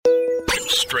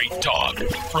Straight talk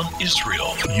from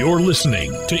Israel. You're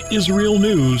listening to Israel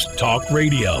News Talk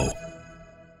Radio.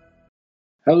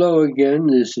 Hello again,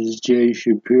 this is Jay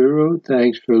Shapiro.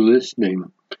 Thanks for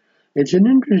listening. It's an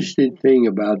interesting thing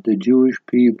about the Jewish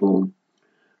people.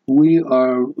 We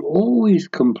are always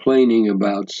complaining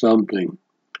about something.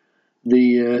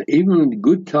 Even when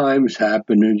good times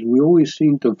happen, we always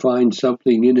seem to find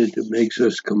something in it that makes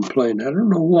us complain. I don't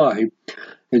know why.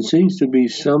 It seems to be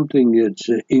something that's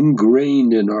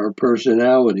ingrained in our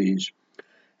personalities.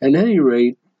 At any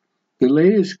rate, the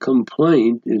latest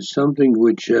complaint is something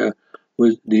which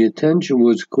the attention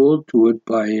was called to it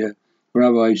by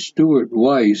Rabbi Stuart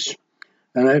Weiss,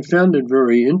 and I found it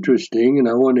very interesting, and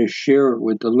I want to share it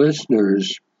with the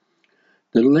listeners.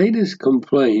 The latest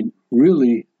complaint,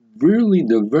 really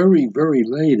the very, very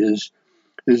latest,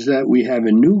 is that we have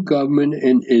a new government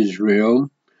in Israel,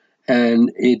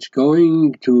 and it's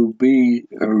going to be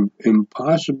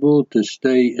impossible to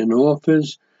stay in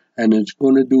office, and it's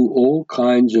going to do all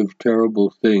kinds of terrible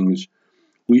things.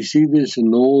 We see this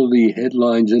in all the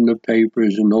headlines in the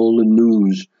papers and all the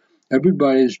news.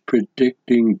 Everybody's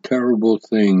predicting terrible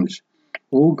things.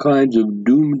 All kinds of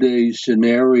doomsday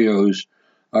scenarios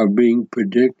are being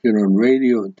predicted on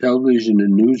radio, television,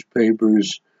 and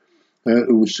newspapers.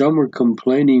 Some are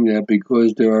complaining that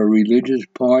because there are religious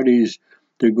parties,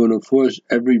 they're going to force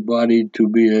everybody to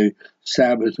be a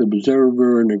Sabbath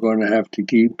observer, and they're going to have to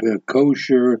keep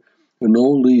kosher and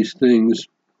all these things.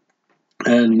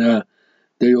 And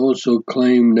they also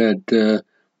claim that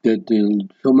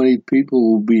so many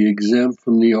people will be exempt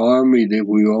from the army that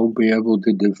we won't be able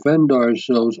to defend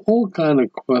ourselves. All kind of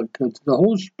the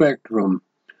whole spectrum.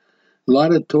 A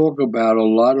lot of talk about a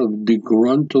lot of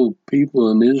disgruntled people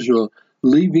in Israel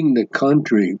leaving the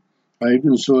country. I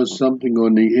even saw something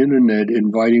on the internet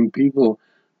inviting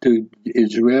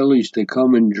Israelis to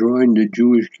come and join the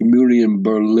Jewish community in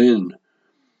Berlin.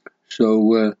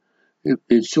 So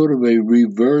it's sort of a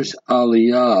reverse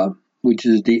aliyah, which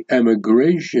is the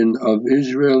emigration of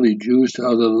Israeli Jews to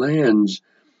other lands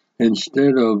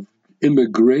instead of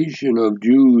immigration of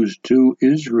Jews to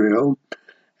Israel.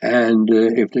 And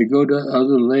if they go to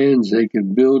other lands, they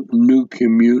can build new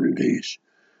communities.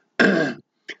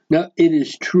 Now, it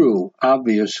is true,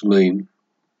 obviously,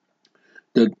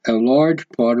 that a large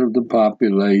part of the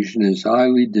population is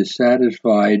highly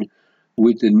dissatisfied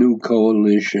with the new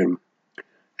coalition.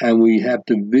 And we have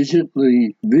to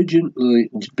vigilantly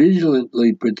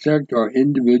protect our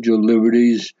individual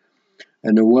liberties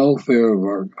and the welfare of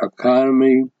our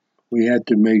economy. We have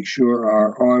to make sure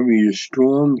our army is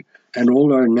strong and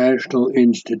all our national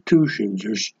institutions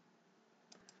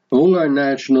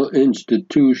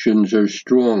are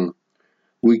strong.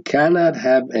 We cannot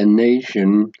have a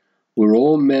nation where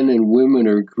all men and women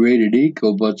are created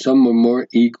equal, but some are more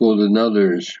equal than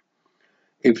others.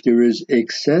 If there is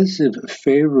excessive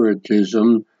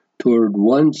favoritism toward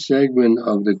one segment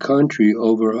of the country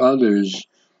over others,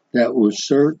 that will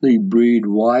certainly breed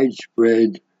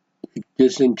widespread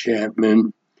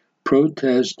disenchantment,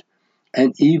 protest,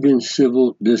 and even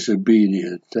civil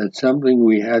disobedience. That's something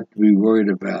we have to be worried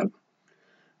about.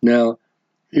 Now,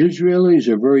 Israelis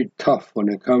are very tough when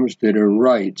it comes to their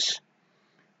rights,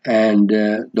 and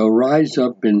they'll rise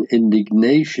up in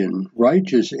indignation,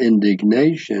 righteous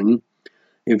indignation,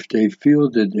 if they feel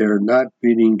that they're not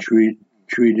being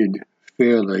treated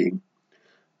fairly.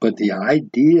 But the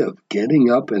idea of getting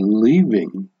up and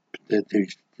leaving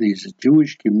these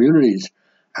Jewish communities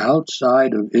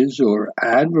outside of Israel,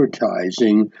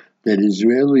 advertising that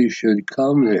Israelis should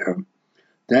come there,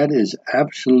 that is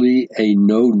absolutely a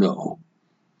no-no.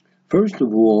 First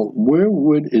of all, where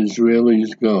would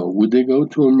Israelis go? Would they go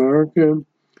to America?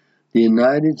 The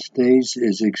United States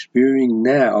is experiencing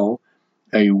now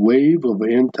a wave of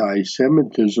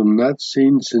anti-Semitism not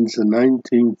seen since the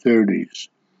 1930s.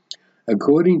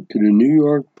 According to the New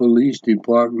York Police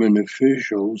Department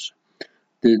officials,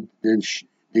 the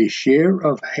share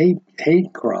of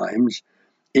hate crimes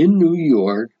in New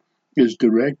York is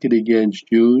directed against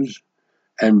Jews,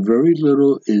 and very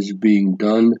little is being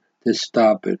done to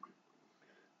stop it.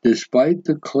 Despite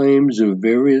the claims of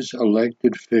various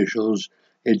elected officials,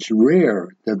 it's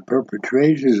rare that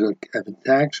perpetrators of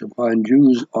attacks upon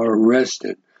Jews are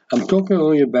arrested. I'm talking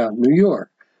only about New York.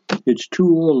 It's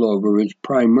true all over. It's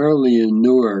primarily in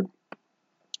Newark.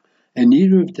 And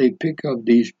even if they pick up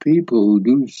these people who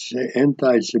do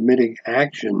anti-Semitic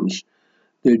actions,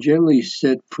 they're generally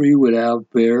set free without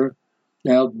bail,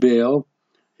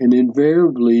 and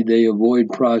invariably they avoid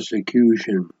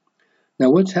prosecution.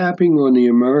 Now, what's happening on the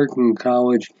American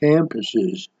college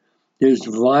campuses? There's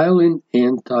violent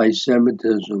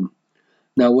anti-Semitism.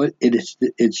 Now,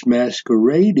 it's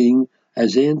masquerading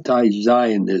as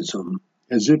anti-Zionism,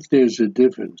 as if there's a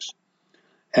difference.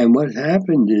 And what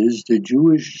happened is the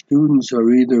Jewish students are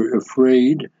either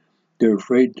afraid, they're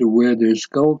afraid to wear their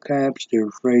skull caps, they're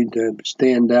afraid to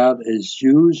stand out as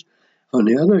Jews. On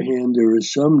the other hand, there are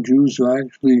some Jews who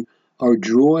actually are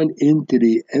drawn into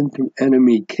the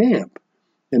enemy camp,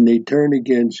 and they turn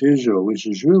against Israel, which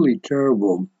is really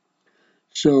terrible.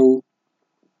 So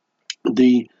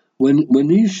when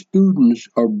these students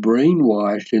are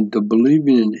brainwashed into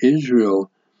believing in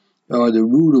Israel are the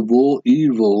root of all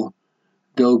evil,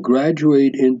 they'll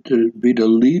graduate into be the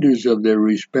leaders of their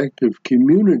respective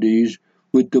communities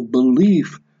with the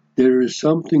belief there is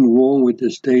something wrong with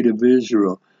the state of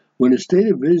Israel. When the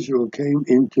state of Israel came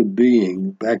into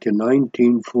being back in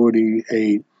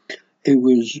 1948, it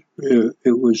was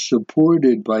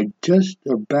supported by just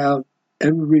about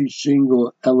every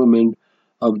single element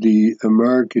of the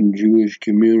American Jewish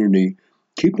community.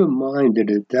 Keep in mind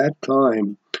that at that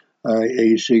time,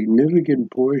 a significant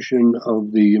portion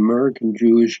of the American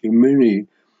Jewish community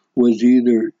was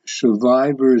either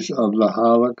survivors of the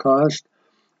Holocaust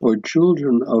or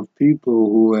children of people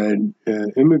who had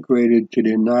immigrated to the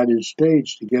United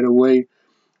States to get away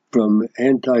from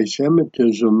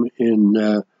anti-Semitism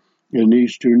in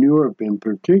Eastern Europe in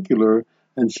particular.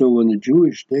 And so when the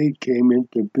Jewish state came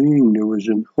into being, there was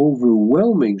an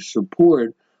overwhelming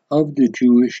support of the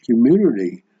Jewish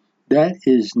community. That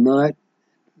is not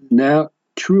now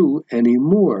true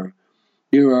anymore.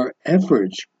 There are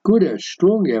efforts,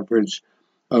 strong efforts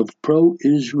of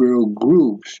pro-Israel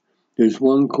groups. There's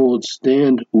one called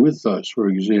Stand With Us, for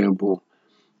example.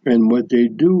 And what they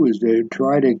do is they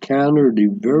try to counter the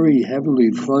very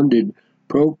heavily funded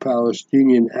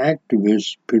pro-Palestinian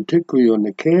activists, particularly on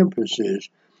the campuses.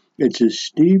 It's a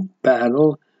steep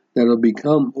battle that'll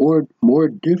become more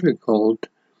difficult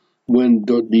when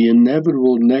the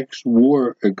inevitable next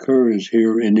war occurs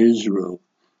here in Israel.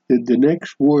 The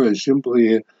next war is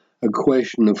simply a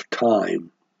question of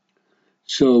time.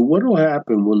 So what will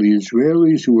happen? Will the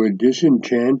Israelis who are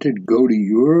disenchanted go to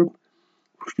Europe?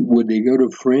 Would they go to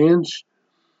France?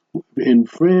 In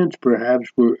France, perhaps,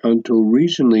 until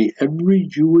recently, every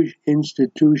Jewish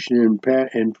institution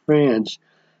in France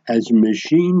has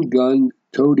machine gun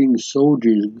toting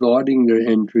soldiers guarding their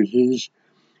entrances,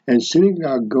 and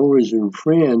synagogue goers in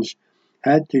France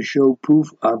had to show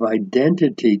proof of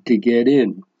identity to get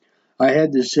in. I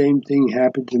had the same thing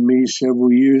happen to me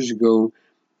several years ago.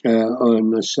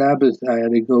 On the Sabbath, I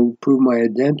had to go prove my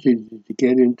identity to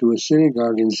get into a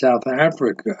synagogue in South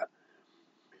Africa.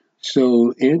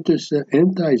 So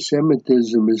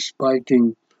anti-Semitism is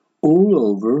spiking all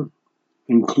over,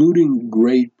 including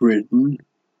Great Britain.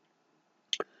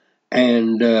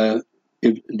 And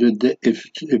if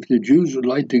the Jews would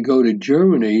like to go to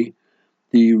Germany,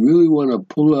 do you really want to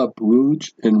pull up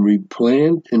roots and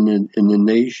replant in the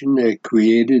nation that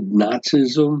created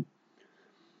Nazism?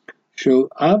 So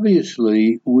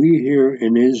obviously, we here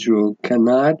in Israel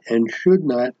cannot and should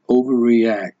not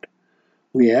overreact.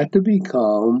 We have to be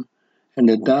calm and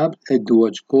adopt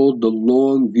what's called the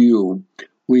long view.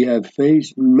 We have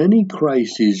faced many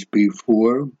crises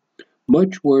before,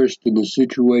 much worse than the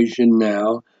situation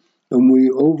now, and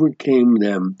we overcame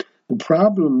them. The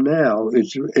problem now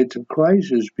is it's a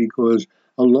crisis because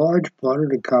a large part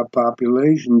of the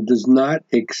population does not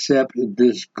accept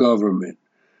this government.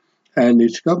 And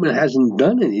this government hasn't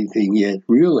done anything yet,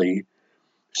 really.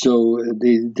 So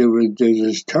there's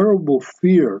this terrible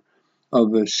fear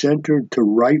of a center to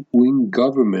right-wing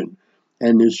government,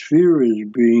 and this fear is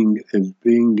being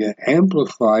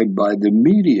amplified by the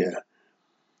media.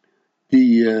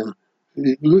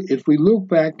 If we look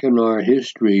back in our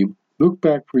history, look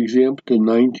back, for example, to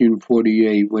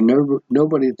 1948, when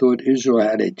nobody thought Israel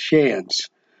had a chance.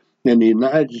 In the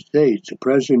United States,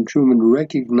 President Truman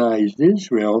recognized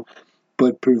Israel,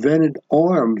 but prevented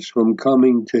arms from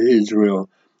coming to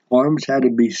Israel. Arms had to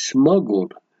be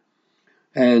smuggled.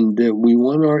 And we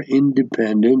won our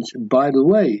independence. By the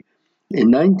way, in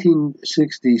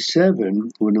 1967,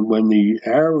 when the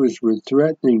Arabs were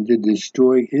threatening to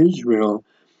destroy Israel,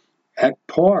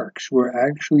 parks were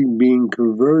actually being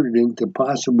converted into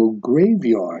possible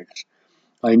graveyards.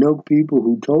 I know people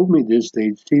who told me this,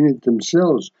 they'd seen it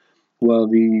themselves, while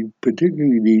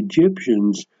particularly the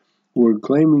Egyptians were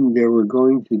claiming they were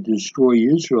going to destroy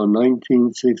Israel in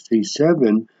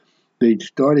 1967. They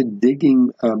started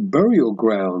digging burial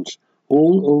grounds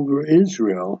all over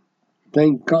Israel.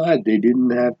 Thank God they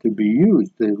didn't have to be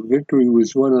used. The victory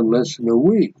was won in less than a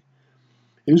week.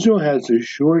 Israel has a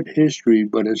short history,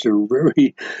 but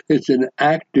it's an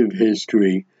active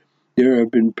history. There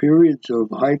have been periods of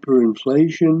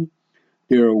hyperinflation.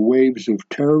 There are waves of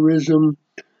terrorism.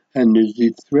 and there's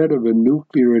the threat of a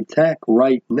nuclear attack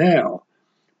right now.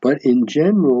 But in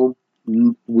general,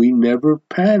 we never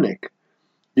panic.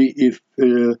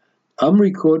 I'm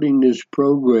recording this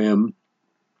program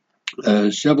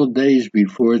several days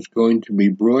before it's going to be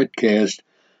broadcast,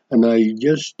 and I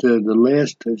just the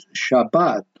last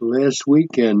Shabbat, the last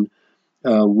weekend,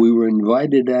 we were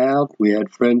invited out. We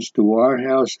had friends to our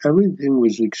house. Everything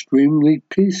was extremely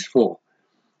peaceful.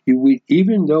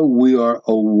 Even though we are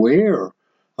aware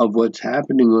of what's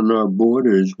happening on our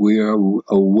borders, we are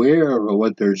aware of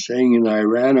what they're saying in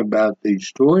Iran about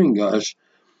destroying us.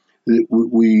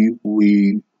 We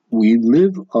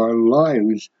live our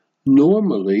lives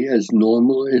normally, as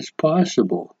normal as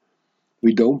possible.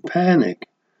 We don't panic.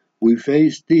 We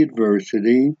face the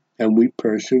adversity and we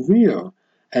persevere.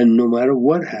 And no matter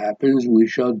what happens, we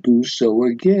shall do so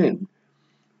again.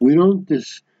 We don't.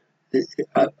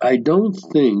 I don't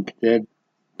think that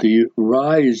the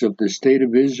rise of the State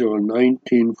of Israel in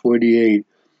 1948,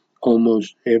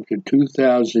 almost after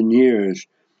 2,000 years,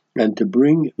 and to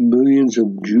bring millions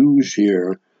of Jews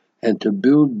here and to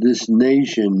build this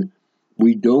nation,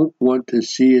 we don't want to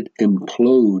see it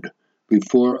implode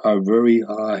before our very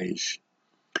eyes.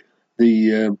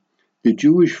 The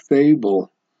Jewish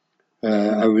fable,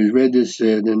 I read this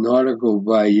in an article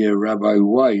by Rabbi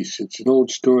Weiss. It's an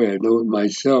old story, I know it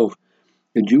myself.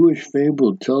 A Jewish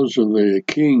fable tells of a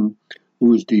king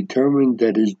who was determined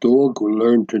that his dog would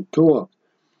learn to talk.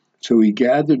 So he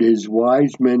gathered his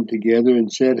wise men together and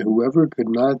said, whoever could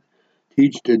not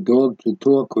teach the dog to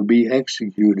talk would be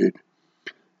executed.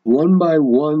 One by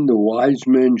one, the wise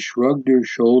men shrugged their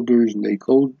shoulders and they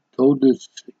told the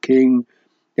king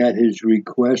that his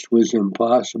request was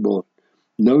impossible.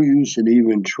 No use in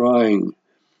even trying.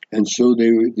 And so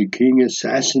the king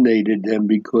assassinated them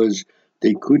because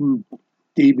they couldn't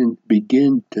even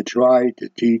begin to try to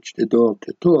teach the dog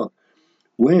to talk.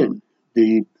 When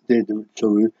the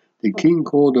king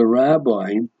called a rabbi,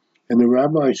 and the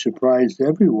rabbi surprised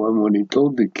everyone when he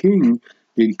told the king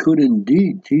that he could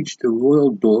indeed teach the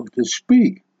royal dog to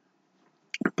speak.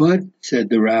 But, said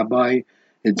the rabbi,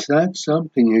 it's not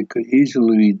something that could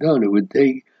easily be done.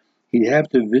 He'd have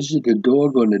to visit the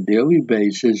dog on a daily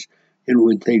basis. It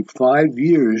would take 5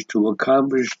 years to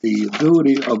accomplish the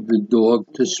ability of the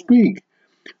dog to speak.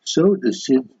 So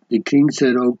the king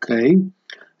said, okay,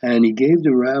 and he gave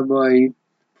the rabbi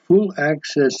full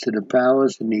access to the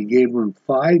palace, and he gave him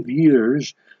 5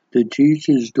 years to teach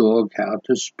his dog how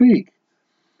to speak.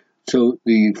 So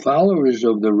the followers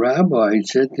of the rabbi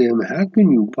said to him, how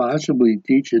can you possibly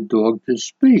teach a dog to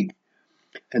speak?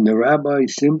 And the rabbi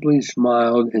simply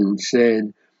smiled and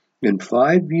said, in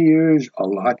 5 years, a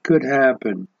lot could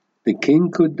happen. The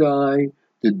king could die,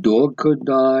 the dog could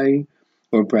die,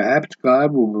 or perhaps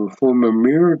God will perform a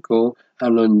miracle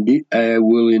and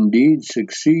will indeed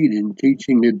succeed in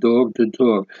teaching the dog to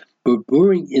talk. But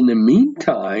in the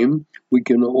meantime, we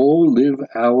can all live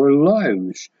our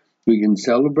lives. We can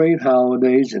celebrate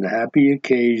holidays and happy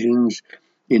occasions.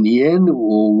 In the end, it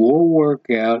will all work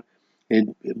out.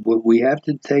 But we have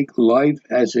to take life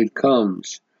as it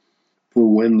comes. For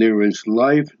when there is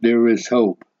life, there is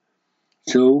hope.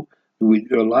 So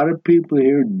a lot of people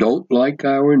here don't like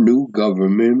our new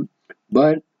government,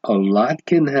 but a lot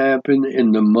can happen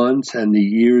in the months and the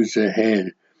years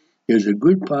ahead. There's a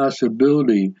good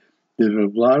possibility that a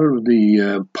lot of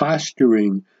the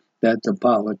posturing that the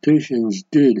politicians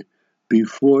did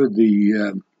before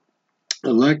the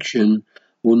election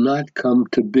will not come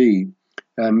to be.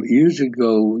 Years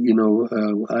ago,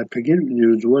 I forget, there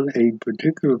was a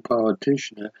particular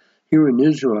politician here in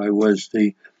Israel.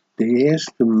 They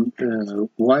asked him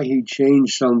why he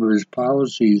changed some of his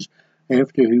policies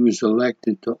after he was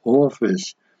elected to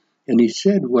office. And he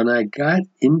said, when I got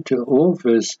into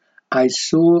office, I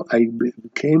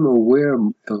became aware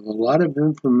of a lot of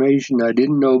information I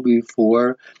didn't know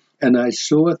before, and I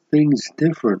saw things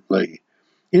differently.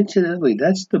 Incidentally,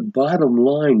 that's the bottom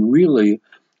line, really,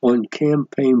 on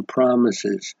campaign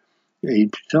promises.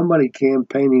 Somebody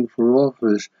campaigning for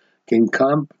office can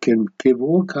give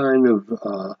all kind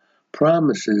of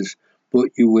promises, but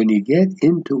when you get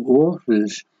into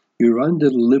office, you're under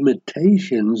the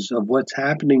limitations of what's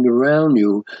happening around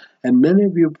you, and many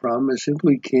of your promises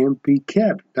simply can't be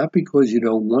kept. Not because you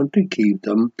don't want to keep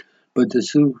them, but the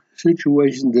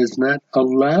situation does not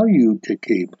allow you to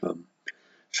keep them.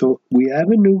 So we have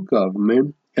a new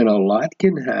government, and a lot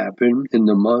can happen in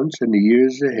the months and the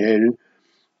years ahead.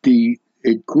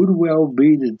 It could well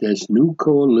be that this new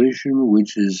coalition,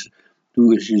 which is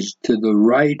to the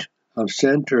right of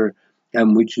center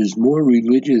and which is more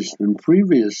religious than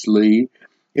previously,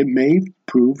 it may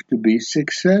prove to be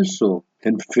successful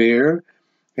and fair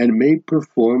and may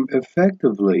perform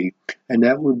effectively, and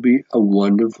that would be a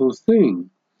wonderful thing.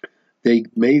 They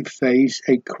may face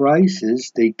a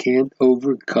crisis they can't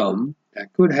overcome.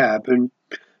 That could happen.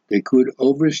 They could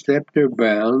overstep their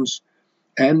bounds,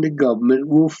 and the government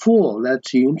will fall.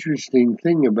 That's the interesting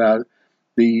thing about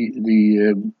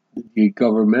the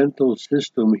governmental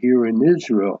system here in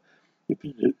Israel.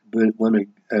 But when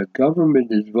a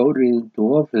government is voted into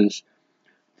office,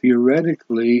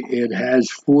 theoretically, it has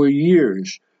 4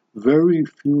 years. Very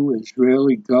few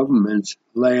Israeli governments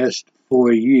last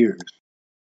 4 years.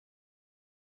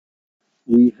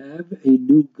 We have a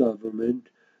new government,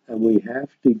 and we have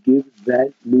to give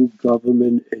that new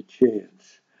government a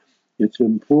chance. It's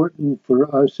important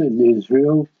for us in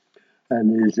Israel,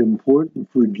 and it is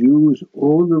important for Jews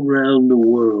all around the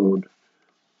world.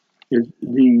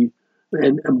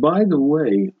 And by the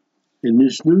way, in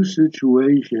this new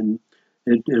situation,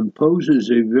 it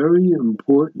imposes a very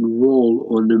important role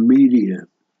on the media.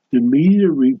 The media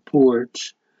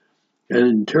reports and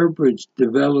interprets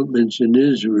developments in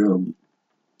Israel,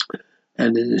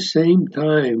 and at the same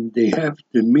time, the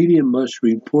media must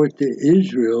report to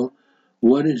Israel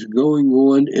what is going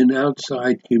on in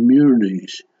outside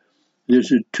communities.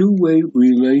 There's a two-way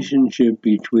relationship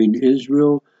between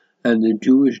Israel and the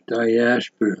Jewish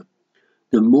diaspora.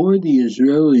 The more the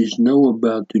Israelis know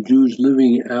about the Jews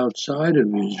living outside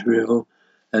of Israel,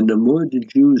 and the more the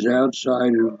Jews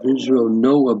outside of Israel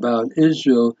know about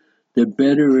Israel, the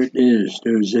better it is.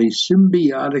 There's a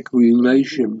symbiotic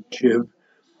relationship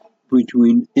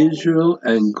between Israel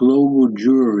and global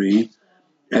Jewry,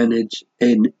 and it's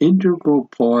an integral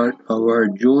part of our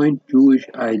joint Jewish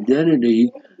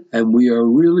identity, and we are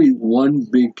really one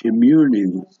big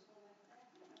community.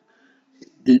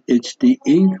 It's the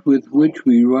ink with which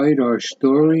we write our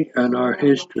story and our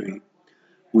history.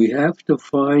 We have to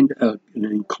find an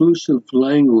inclusive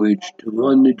language to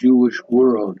run the Jewish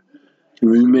world, to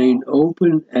remain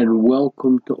open and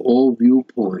welcome to all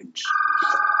viewpoints.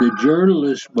 The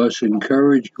journalist must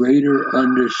encourage greater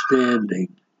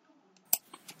understanding.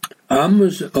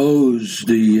 Amos Oz,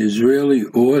 the Israeli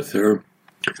author,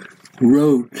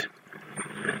 wrote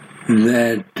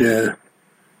that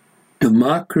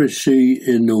democracy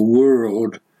in the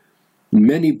world,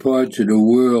 many parts of the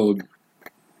world,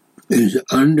 is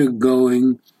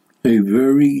undergoing a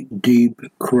very deep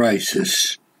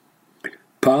crisis.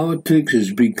 Politics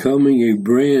is becoming a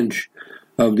branch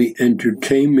of the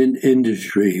entertainment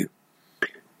industry.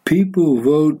 People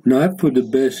vote not for the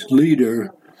best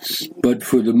leader, but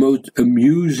for the most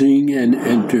amusing and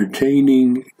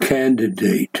entertaining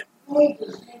candidate.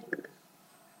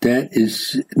 That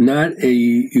is not a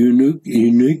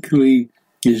uniquely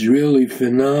Israeli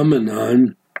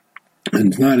phenomenon, and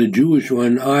it's not a Jewish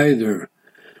one either.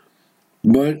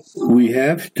 But we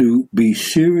have to be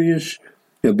serious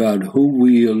about who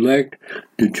we elect.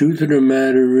 The truth of the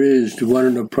matter is, one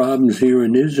of the problems here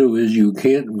in Israel is you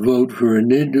can't vote for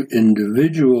an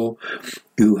individual.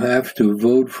 You have to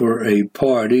vote for a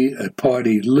party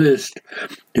list.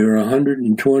 There are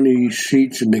 120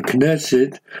 seats in the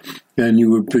Knesset, and you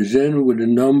were presented with a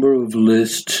number of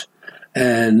lists,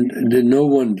 and no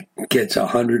one gets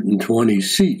 120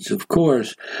 seats, of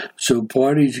course. So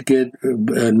parties get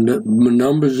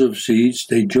numbers of seats,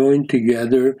 they join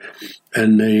together,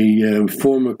 and they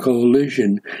form a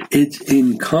coalition. It's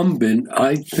incumbent,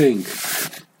 I think,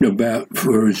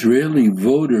 for Israeli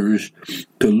voters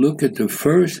to look at the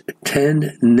first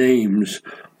 10 names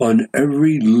on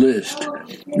every list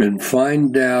and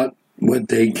find out what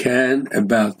they can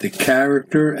about the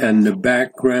character and the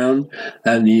background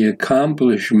and the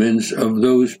accomplishments of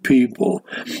those people,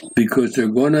 because they're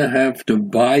going to have to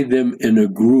buy them in a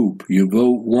group. You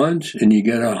vote once and you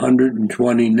get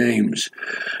 120 names.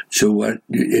 So it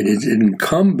is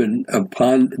incumbent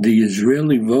upon the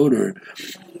Israeli voter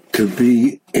to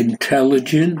be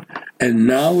intelligent and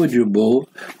knowledgeable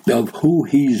of who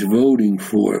he's voting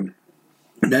for.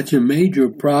 That's a major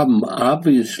problem,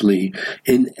 obviously,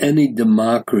 in any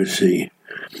democracy.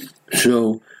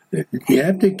 So you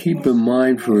have to keep in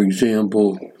mind, for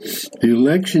example, the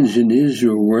elections in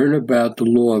Israel weren't about the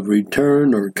law of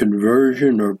return or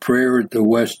conversion or prayer at the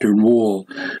Western Wall.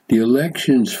 The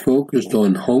elections focused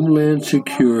on homeland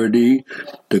security,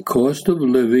 the cost of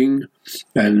living,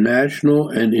 and national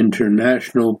and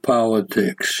international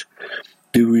politics.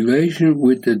 The relation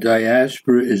with the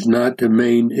diaspora is not the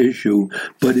main issue,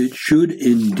 but it should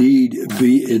indeed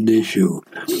be an issue.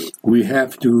 We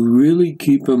have to really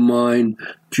keep in mind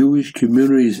Jewish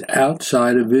communities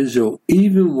outside of Israel,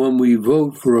 even when we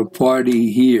vote for a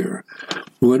party here.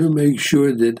 We want to make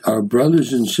sure that our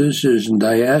brothers and sisters in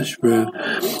diaspora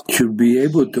should be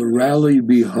able to rally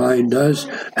behind us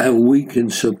and we can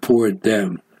support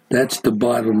them. That's the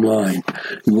bottom line.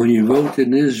 When you vote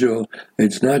in Israel,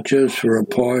 it's not just for a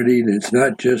party, it's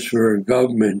not just for a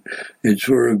government, it's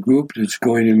for a group that's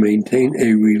going to maintain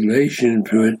a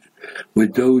relationship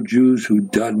with those Jews who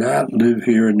do not live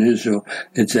here in Israel.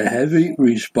 It's a heavy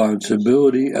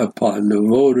responsibility upon the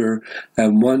voter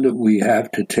and one that we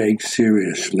have to take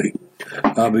seriously.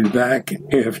 I'll be back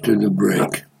after the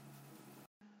break.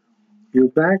 You're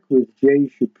back with Jay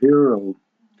Shapiro.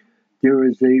 There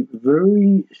is a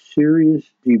very serious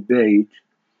debate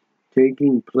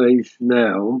taking place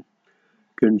now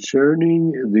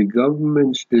concerning the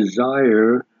government's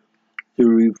desire to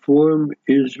reform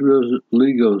Israel's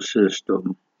legal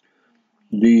system.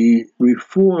 The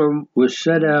reform was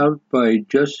set out by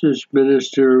Justice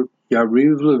Minister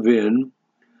Yariv Levin,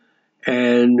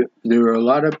 and there are a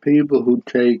lot of people who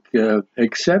take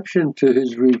exception to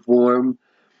his reform,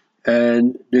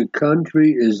 and the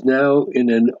country is now in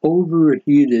an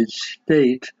overheated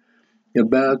state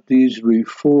about these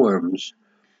reforms.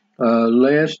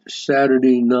 Last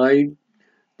Saturday night,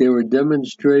 there were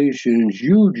demonstrations,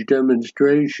 huge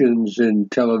demonstrations in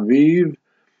Tel Aviv,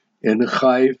 in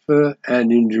Haifa,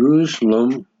 and in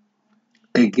Jerusalem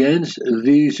against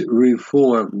these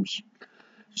reforms.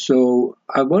 So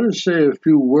I want to say a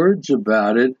few words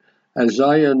about it as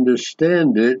I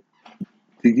understand it,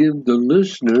 to give the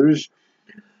listeners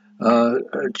a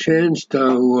chance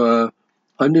to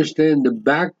understand the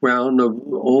background of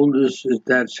all this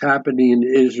that's happening in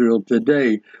Israel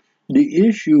today. The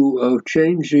issue of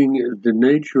changing the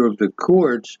nature of the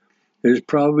courts is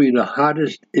probably the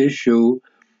hottest issue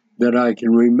that I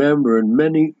can remember in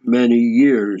many, many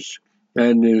years.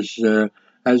 And there's,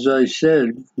 as I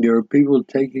said, there are people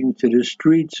taking to the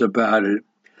streets about it.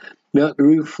 Now, the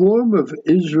reform of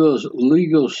Israel's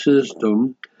legal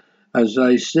system, as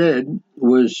I said,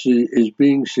 is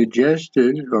being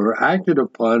suggested or acted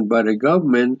upon by the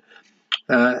government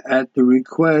at the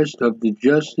request of the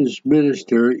Justice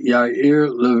Minister Yair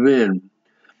Levin.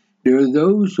 There are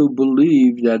those who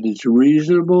believe that it's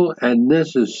reasonable and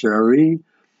necessary,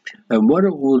 and what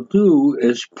it will do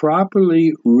is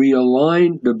properly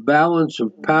realign the balance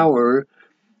of power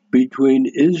between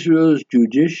Israel's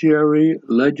judiciary,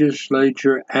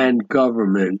 legislature, and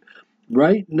government.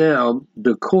 Right now,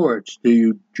 the courts,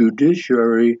 the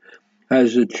judiciary,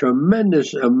 has a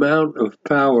tremendous amount of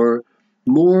power,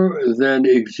 more than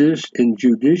exists in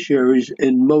judiciaries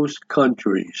in most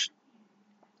countries.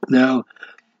 Now,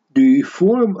 the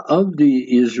reform of the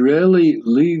Israeli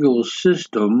legal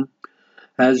system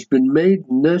has been made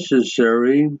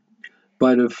necessary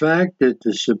by the fact that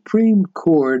the Supreme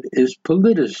Court is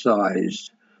politicized.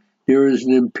 There is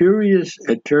an imperious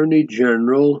attorney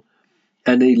general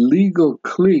and a legal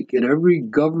clique in every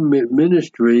government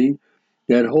ministry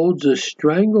that holds a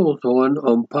stranglehold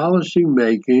on policy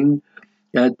making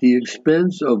at the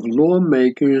expense of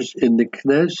lawmakers in the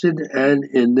Knesset and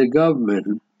in the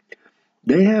government.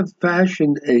 They have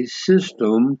fashioned a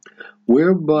system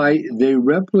whereby they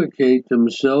replicate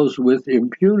themselves with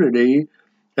impunity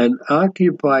and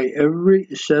occupy every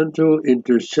central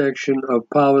intersection of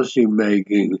policy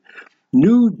making.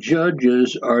 New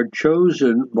judges are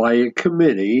chosen by a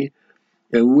committee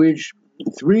in which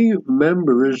 3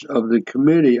 members of the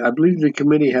committee, I believe the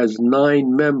committee has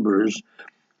 9 members,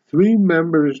 3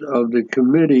 members of the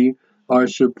committee are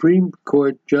Supreme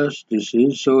Court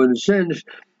justices, so in a sense,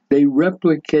 they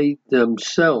replicate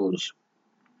themselves.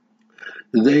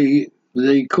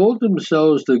 They call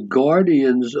themselves the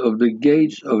guardians of the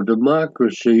gates of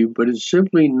democracy, but it's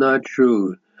simply not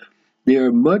true. They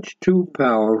are much too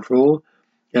powerful,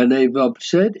 and they've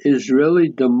upset Israeli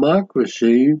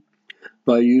democracy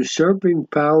by usurping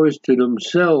powers to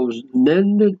themselves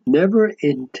never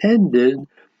intended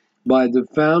by the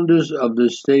founders of the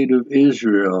State of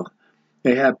Israel.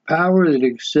 They have power that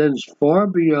extends far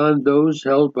beyond those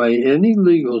held by any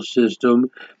legal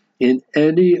system in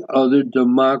any other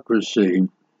democracy.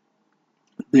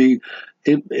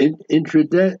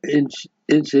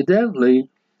 Incidentally,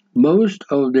 most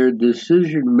of their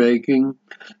decision-making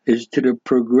is to the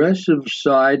progressive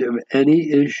side of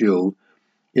any issue.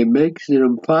 It makes it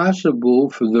impossible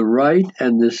for the right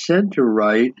and the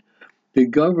center-right to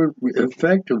govern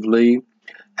effectively,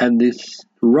 And this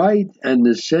right and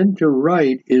the center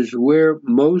right is where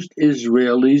most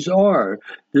Israelis are.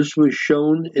 This was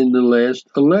shown in the last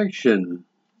election.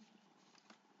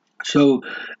 So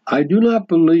I do not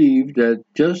believe that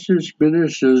Justice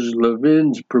Minister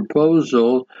Levin's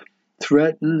proposal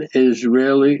threaten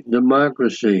Israeli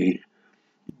democracy.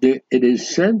 It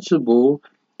is sensible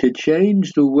to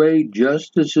change the way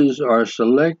justices are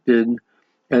selected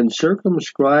and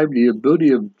circumscribe the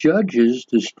ability of judges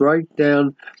to strike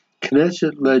down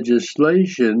Knesset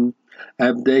legislation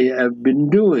as they have been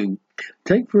doing.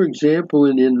 Take, for example,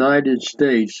 in the United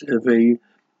States, if a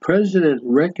president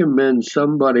recommends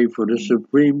somebody for the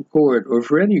Supreme Court or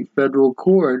for any federal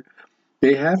court,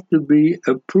 they have to be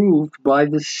approved by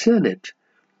the Senate.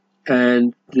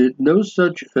 And no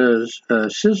such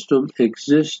system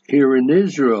exists here in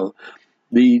Israel.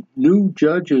 The new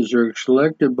judges are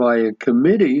selected by a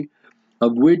committee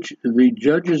of which the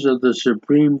judges of the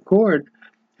Supreme Court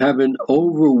have an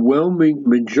overwhelming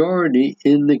majority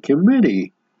in the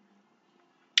committee.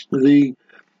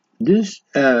 This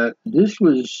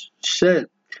was set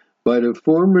by the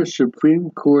former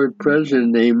Supreme Court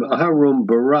president named Aharon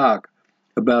Barak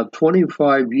about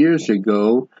 25 years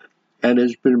ago, and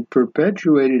has been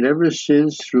perpetuated ever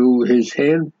since through his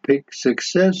hand-picked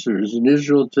successors in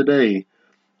Israel today.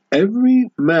 Every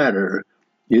matter,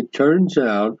 it turns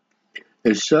out,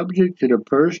 is subject to the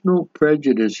personal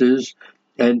prejudices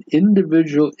and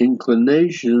individual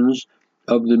inclinations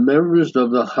of the members of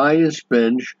the highest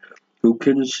bench who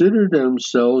consider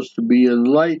themselves to be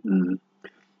enlightened.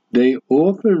 They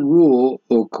often rule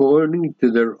according to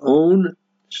their own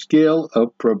scale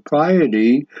of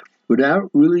propriety without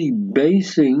really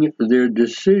basing their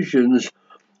decisions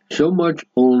so much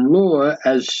on law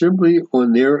as simply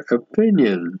on their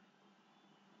opinion.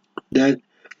 That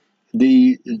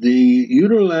the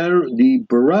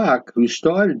Barak who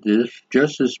started this,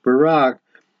 Justice Barak,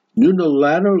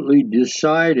 unilaterally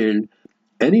decided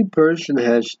any person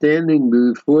has standing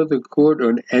before the court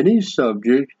on any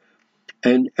subject,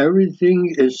 and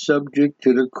everything is subject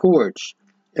to the courts.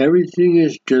 Everything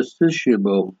is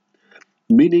justiciable,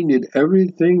 meaning that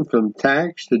everything from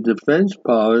tax to defense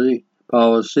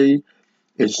policy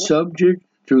is subject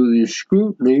to the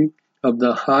scrutiny of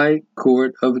the High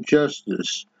Court of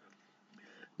Justice.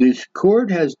 This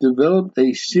court has developed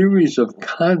a series of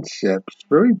concepts,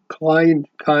 very pliant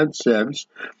concepts,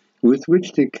 with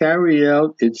which to carry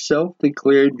out its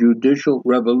self-declared judicial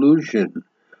revolution.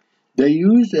 They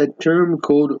use a term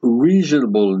called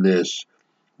reasonableness,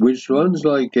 which runs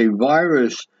like a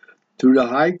virus through the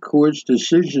High Court's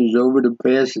decisions over the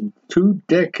past 2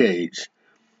 decades.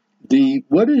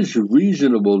 What is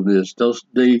reasonableness?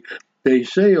 They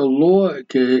say a law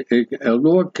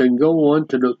can go on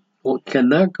to the or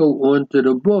cannot go on to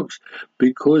the books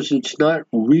because it's not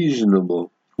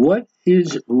reasonable. What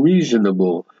is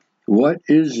reasonable? What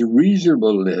is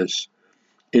reasonableness?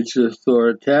 It's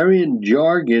authoritarian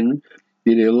jargon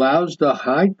that allows the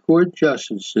High Court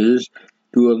justices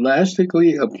to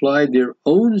elastically apply their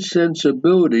own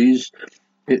sensibilities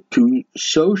to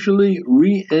socially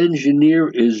re-engineer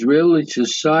Israeli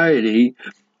society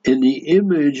in the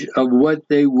image of what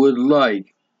they would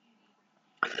like.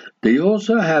 They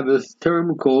also have a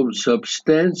term called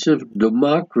substantive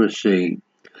democracy.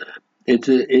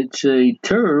 It's a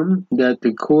term that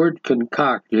the court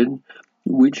concocted,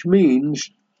 which means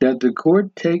that the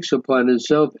court takes upon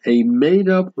itself a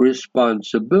made-up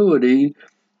responsibility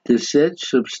to set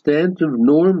substantive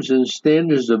norms and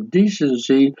standards of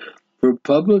decency for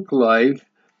public life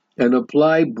and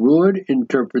apply broad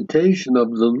interpretation of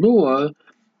the law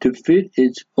to fit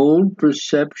its own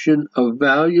perception of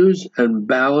values and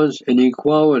balance and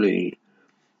equality,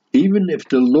 even if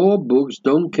the law books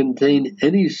don't contain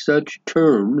any such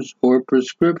terms or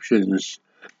prescriptions.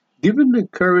 Given the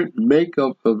current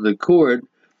makeup of the court,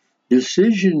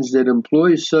 decisions that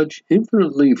employ such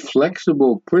infinitely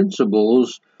flexible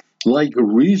principles like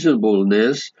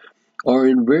reasonableness are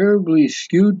invariably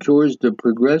skewed towards the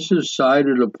progressive side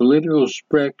of the political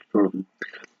spectrum.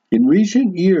 In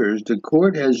recent years, the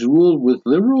court has ruled with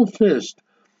liberal fist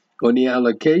on the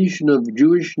allocation of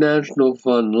Jewish National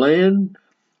Fund land,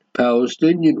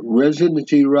 Palestinian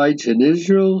residency rights in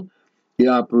Israel, the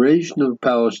operation of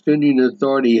Palestinian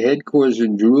Authority headquarters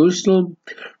in Jerusalem,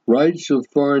 rights of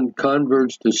foreign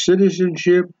converts to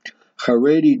citizenship,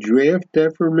 Haredi draft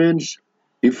deferments,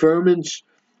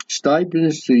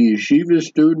 stipends to yeshiva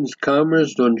students,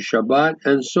 commerce on Shabbat,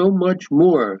 and so much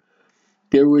more.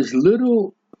 There was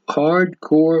little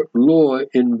hardcore law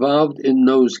involved in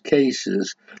those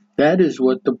cases. That is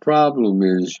what the problem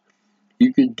is.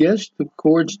 You could guess the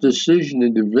court's decision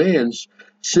in advance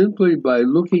simply by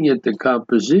looking at the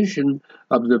composition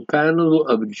of the panel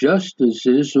of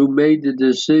justices who made the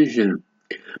decision.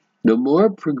 The more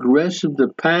progressive the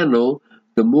panel,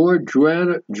 the more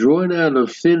drawn out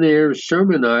of thin air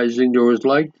sermonizing there was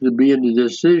likely to be in the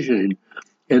decision.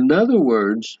 In other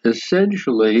words,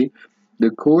 essentially, the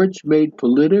courts made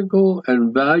political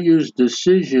and values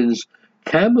decisions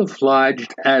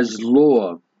camouflaged as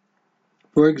law.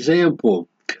 For example,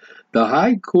 the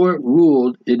High Court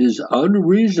ruled it is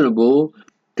unreasonable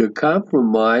to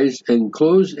compromise and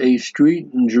close a street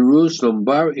in Jerusalem,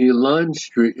 Bar Ilan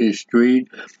Street,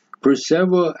 for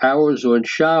several hours on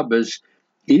Shabbos,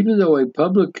 even though a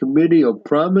public committee of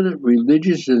prominent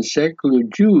religious and secular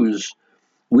Jews,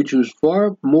 which was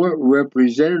far more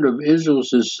representative of Israel's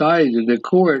society than the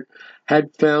court,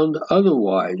 had found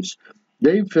otherwise.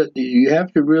 You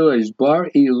have to realize Bar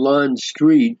Ilan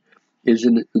Street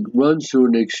runs through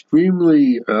an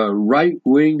extremely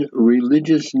right-wing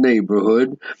religious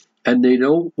neighborhood, and they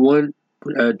don't want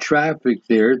traffic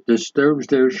there. It disturbs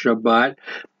their Shabbat.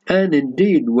 And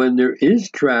indeed, when there is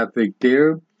traffic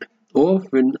there,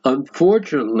 often,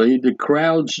 unfortunately, the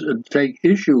crowds take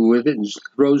issue with it and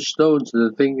throw stones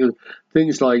and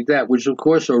things like that, which of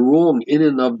course are wrong in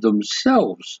and of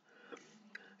themselves.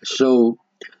 So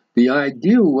the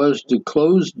idea was to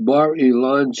close Bar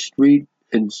Ilan Street,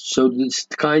 and so this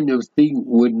kind of thing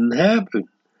wouldn't happen.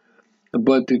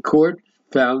 But the court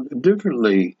found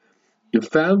differently. The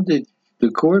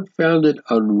court found it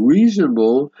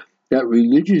unreasonable that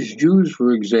religious Jews,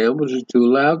 for example, should be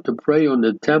allowed to pray on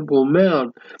the Temple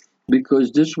Mount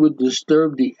because this would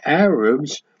disturb the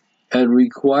Arabs and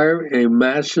require a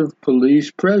massive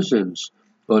police presence.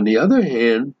 On the other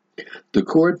hand, the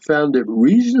court found it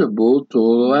reasonable to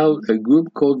allow a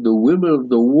group called the Women of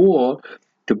the Wall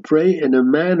to pray in a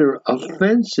manner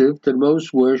offensive to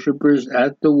most worshippers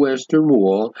at the Western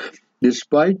Wall,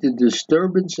 despite the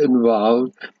disturbance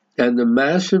involved and the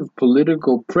massive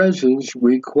political presence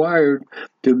required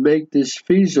to make this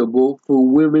feasible for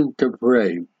women to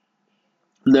pray.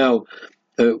 Now,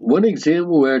 one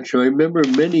example which I remember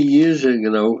many years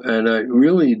ago, and it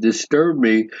really disturbed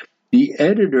me, the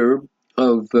editor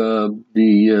of the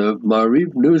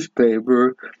Maariv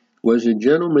newspaper was a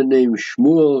gentleman named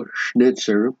Shmuel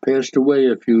Schnitzer, passed away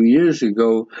a few years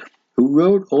ago, who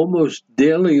wrote almost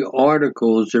daily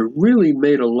articles that really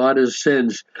made a lot of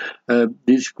sense,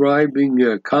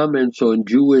 describing comments on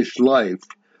Jewish life.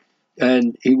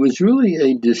 And he was really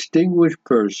a distinguished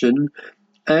person,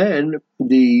 and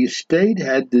the state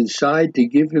had decided to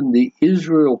give him the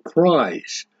Israel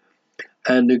Prize.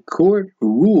 And the court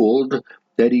ruled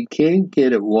that he can't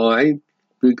get it. Why?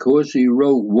 Because he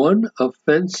wrote one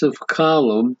offensive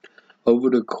column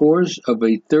over the course of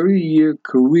a 30-year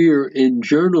career in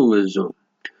journalism.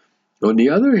 On the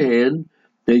other hand,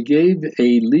 they gave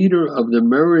a leader of the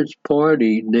Meretz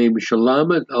party named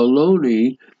Shalamet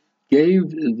Aloni,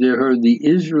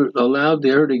 allowed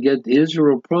her to get the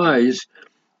Israel Prize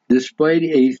despite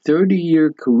a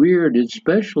 30-year career that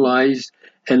specialized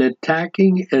in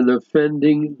attacking and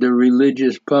offending the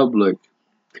religious public.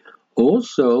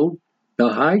 Also, the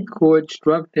High Court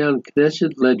struck down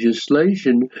Knesset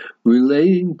legislation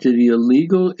relating to the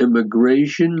illegal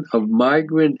immigration of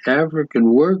migrant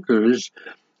African workers,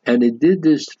 and it did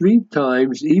this 3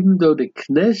 times, even though the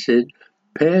Knesset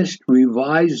passed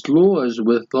revised laws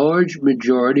with large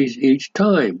majorities each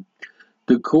time.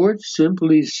 The court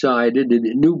simply cited that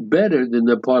it knew better than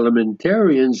the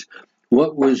parliamentarians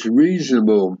what was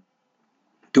reasonable.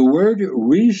 The word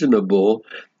reasonable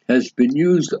has been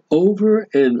used over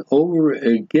and over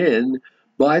again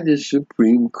by the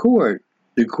Supreme Court.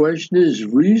 The question is,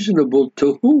 reasonable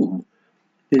to whom?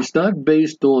 It's not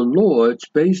based on law, it's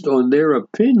based on their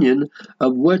opinion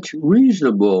of what's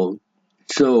reasonable.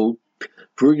 So,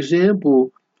 for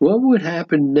example, what would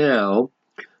happen now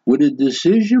would a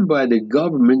decision by the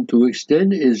government to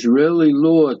extend Israeli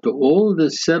law to all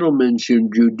the settlements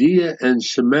in Judea and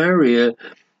Samaria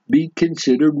be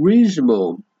considered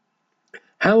reasonable?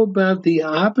 How about the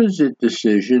opposite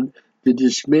decision to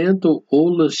dismantle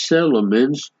all the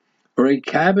settlements, or a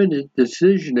cabinet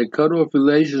decision to cut off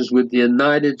relations with the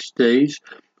United States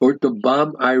or to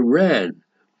bomb Iran?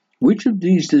 Which of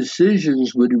these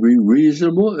decisions would be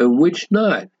reasonable and which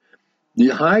not? The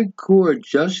High Court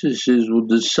justices will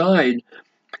decide,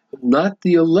 not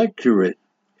the electorate.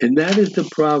 And that is the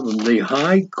problem. The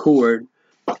High Court,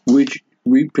 which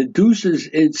reproduces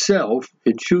itself,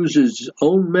 it chooses its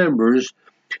own members,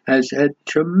 has had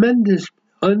tremendous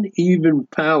uneven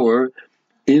power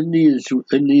in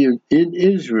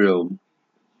Israel.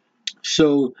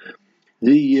 So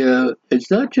it's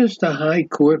not just the High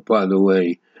Court, by the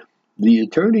way. The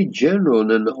Attorney General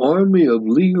and an army of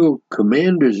legal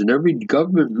commanders in every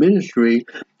government ministry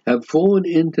have fallen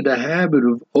into the habit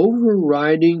of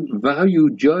overriding value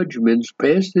judgments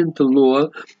passed into law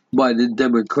by the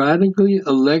democratically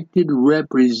elected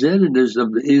representatives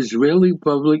of the Israeli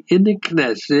public in the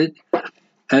Knesset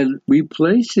and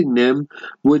replacing them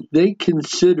with what they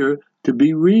consider to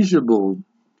be reasonable.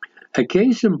 A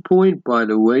case in point, by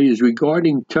the way, is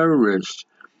regarding terrorists.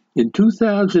 In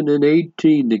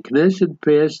 2018, the Knesset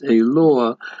passed a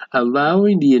law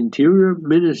allowing the Interior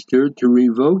Minister to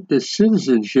revoke the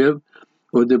citizenship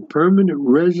or the permanent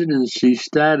residency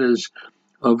status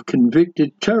of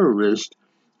convicted terrorists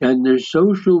and their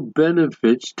social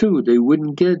benefits, too. They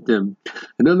wouldn't get them.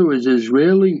 In other words,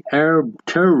 Israeli Arab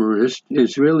terrorists,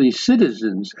 Israeli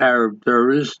citizens, Arab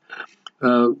terrorists,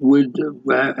 would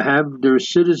have their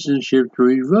citizenship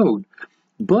revoked.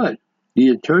 But the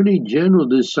Attorney General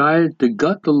decided to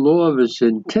gut the law of its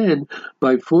intent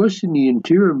by forcing the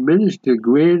Interior Minister to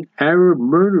grant Arab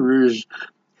murderers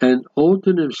an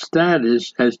alternate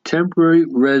status as temporary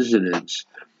residents.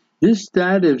 This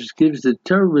status gives the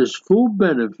terrorists full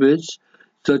benefits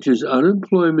such as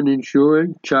unemployment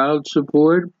insurance, child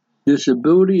support,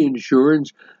 disability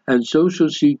insurance, and Social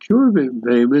Security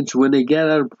payments when they get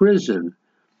out of prison.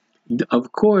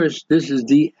 Of course, this is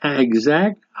the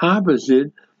exact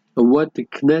opposite of what the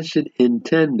Knesset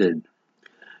intended.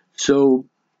 So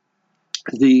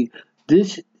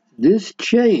this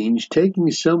change,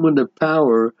 taking someone to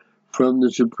power from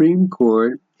the Supreme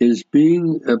Court, is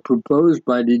being proposed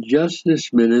by the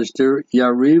Justice Minister,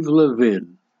 Yariv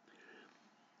Levin.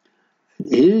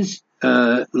 His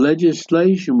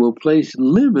legislation will place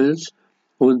limits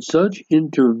on such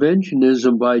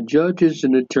interventionism by judges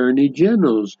and attorney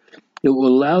generals. It will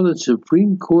allow the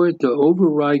Supreme Court to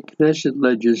override Knesset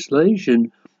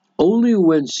legislation only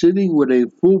when sitting with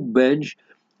a full bench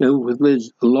and with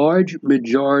a large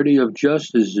majority of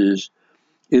justices.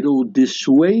 It will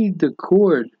dissuade the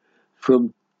court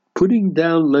from putting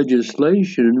down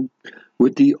legislation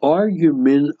with the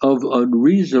argument of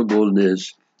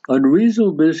unreasonableness.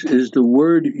 Unreasonableness is the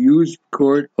word used in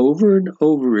court over and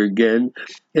over again,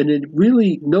 and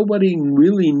nobody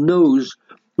really knows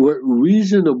what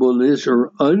reasonableness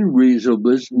or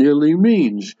unreasonableness nearly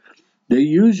means. They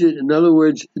use it, in other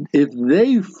words, if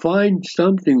they find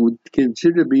something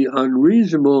considered to be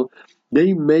unreasonable,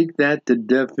 they make that the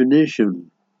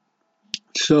definition.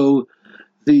 So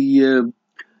the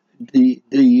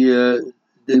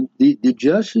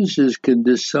justices can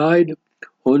decide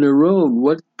on their own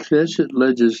what Knesset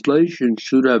legislation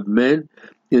should have meant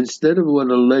instead of what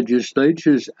the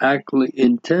legislatures actually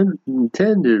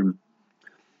intended.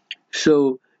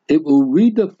 So it will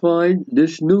redefine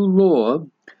this new law.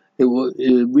 It will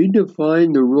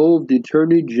redefine the role of the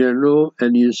Attorney General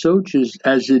and the associates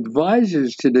as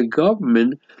advisors to the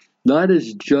government, not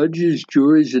as judges,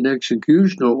 juries, and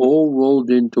executioners all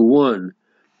rolled into one.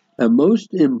 And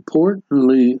most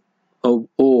importantly of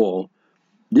all,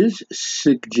 this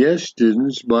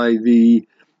suggestions by the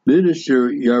Minister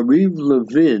Yariv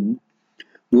Levin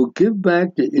will give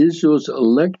back to Israel's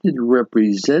elected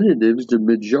representatives the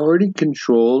majority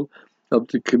control of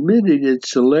the committee that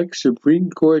selects Supreme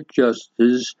Court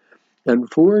justices and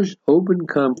force open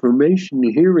confirmation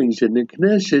hearings in the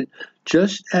Knesset,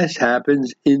 just as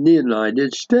happens in the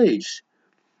United States.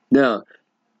 Now,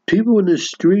 people in the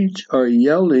streets are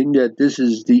yelling that this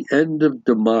is the end of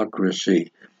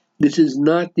democracy. This is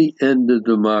not the end of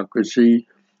democracy.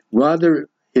 Rather,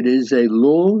 it is a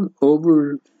long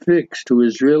over fix to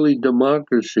Israeli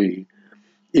democracy.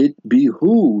 It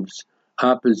behooves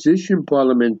opposition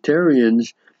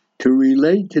parliamentarians to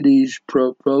relate to these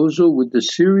proposals with the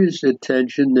serious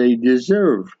attention they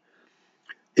deserve.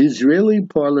 Israeli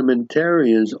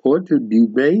parliamentarians ought to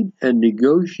debate and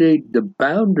negotiate the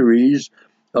boundaries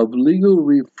of legal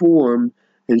reform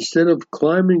instead of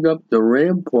climbing up the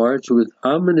ramparts with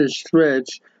ominous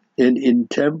threats and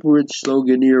intemperate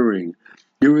sloganeering.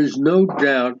 There is no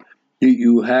doubt that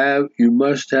you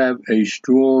must have a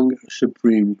strong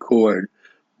Supreme Court.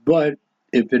 But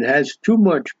if it has too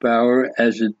much power,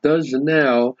 as it does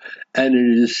now, and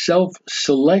it is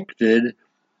self-selected,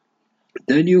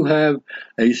 then you have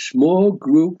a small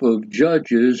group of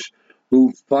judges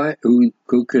who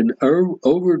can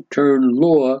overturn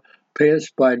law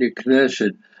passed by the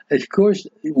Knesset. Of course,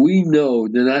 we know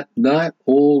that not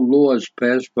all laws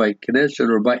passed by Knesset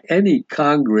or by any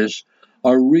Congress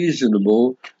are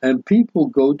reasonable, and people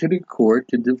go to the court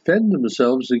to defend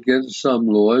themselves against some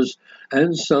laws,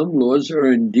 and some laws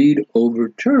are indeed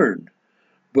overturned.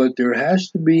 But there has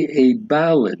to be a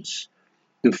balance.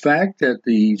 The fact that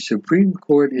the Supreme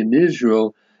Court in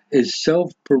Israel is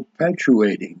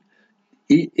self-perpetuating.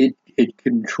 It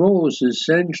controls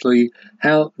essentially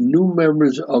how new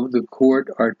members of the court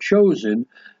are chosen,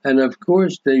 and of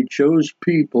course they chose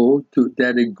people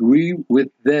that agree with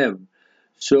them.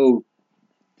 So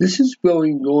this is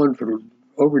going on for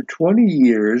over 20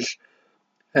 years,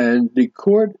 and the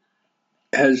court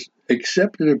has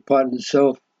accepted upon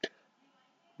itself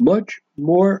much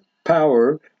more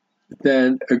power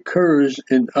than occurs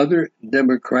in other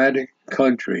democratic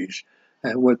countries.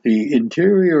 And what the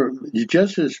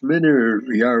Justice Minister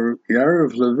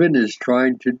Yair Levin is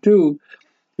trying to do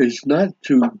is not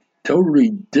to totally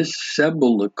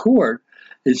disassemble the court,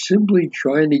 it's simply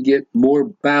trying to get more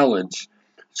balance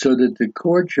so that the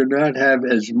court should not have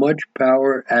as much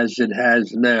power as it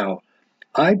has now.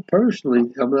 I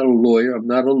personally, I'm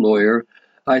not a lawyer,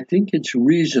 I think it's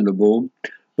reasonable,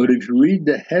 but if you read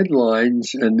the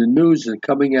headlines and the news that's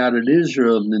coming out of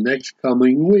Israel in the next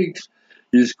coming weeks,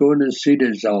 you're going to see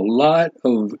there's a lot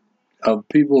of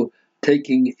people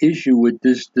taking issue with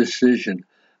this decision.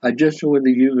 I just want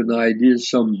to give an idea,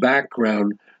 some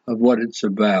background of what it's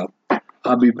about.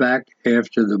 I'll be back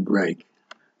after the break.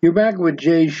 You're back with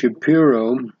Jay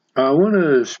Shapiro. I want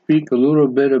to speak a little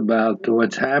bit about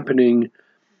what's happening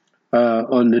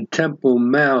on the Temple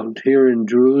Mount here in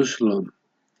Jerusalem.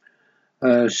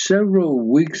 Several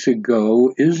weeks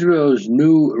ago, Israel's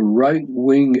new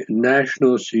right-wing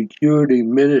national security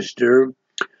minister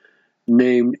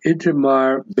named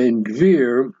Itamar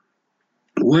Ben-Gvir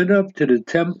went up to the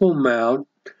Temple Mount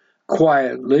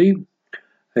quietly.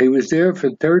 He was there for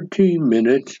 13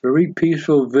 minutes, very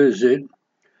peaceful visit,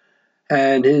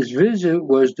 and his visit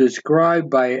was described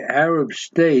by Arab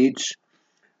states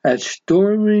as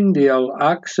storming the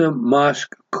Al-Aqsa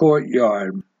Mosque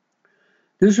courtyard.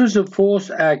 This was a false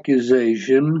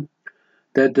accusation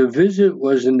that the visit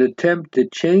was an attempt to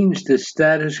change the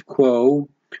status quo,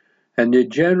 and the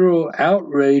general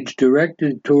outrage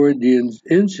directed toward the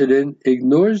incident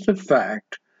ignores the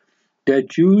fact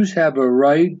that Jews have a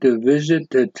right to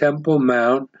visit the Temple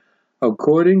Mount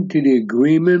according to the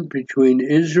agreement between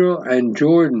Israel and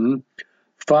Jordan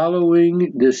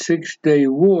following the Six-Day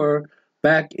War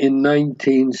back in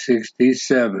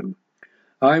 1967.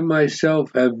 I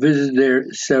myself have visited there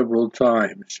several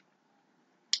times.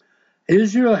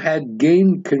 Israel had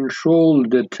gained control of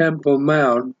the Temple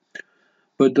Mount,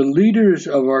 but the leaders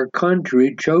of our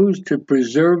country chose to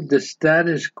preserve the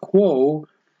status quo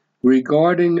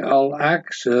regarding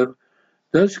Al-Aqsa,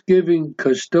 thus giving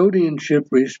custodianship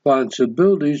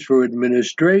responsibilities for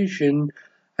administration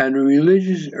and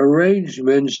religious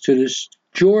arrangements to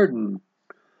Jordan,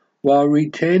 while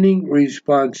retaining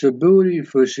responsibility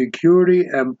for security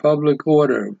and public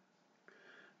order.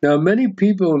 Now, many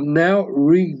people now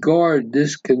regard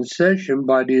this concession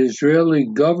by the Israeli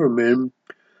government,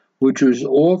 which was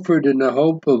offered in the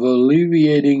hope of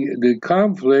alleviating the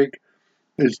conflict,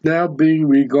 is now being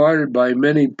regarded by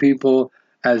many people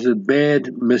as a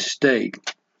bad mistake.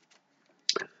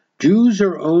 Jews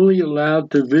are only allowed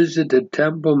to visit the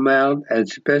Temple Mount at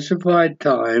specified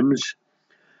times,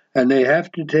 and they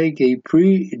have to take a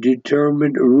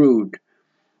predetermined route.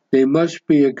 They must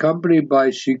be accompanied by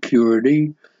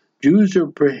security. Jews are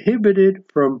prohibited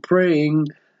from praying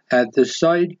at the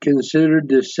site considered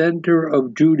the center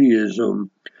of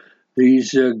Judaism.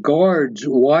 These guards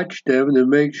watch them to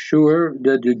make sure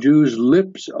that the Jews'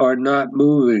 lips are not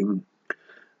moving.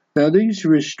 Now, these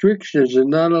restrictions are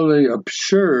not only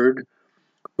absurd,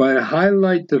 but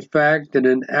highlight the fact that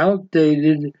an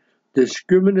outdated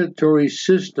discriminatory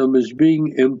system is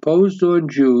being imposed on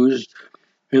Jews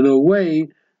in a way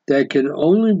that can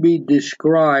only be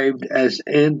described as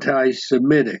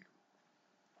anti-Semitic.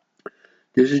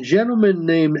 There's a gentleman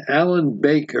named Alan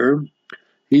Baker.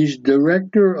 He's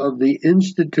director of the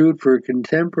Institute for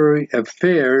Contemporary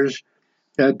Affairs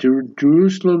at the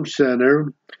Jerusalem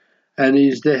Center, and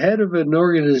he's the head of an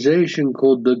organization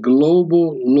called the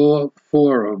Global Law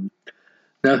Forum.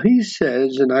 Now he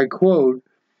says, and I quote,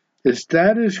 "The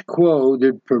status quo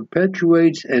that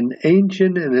perpetuates an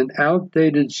ancient and an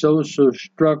outdated social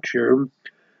structure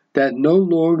that no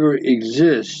longer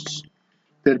exists,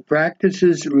 that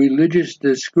practices religious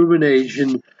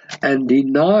discrimination and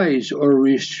denies or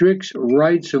restricts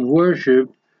rights of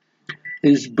worship,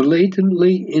 is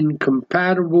blatantly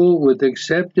incompatible with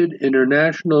accepted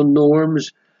international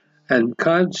norms and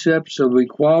concepts of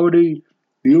equality,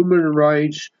 human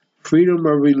rights, freedom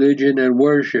of religion and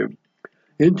worship,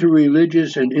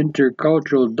 interreligious and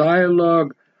intercultural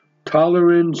dialogue,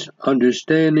 tolerance,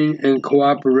 understanding, and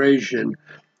cooperation."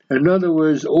 In other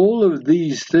words, all of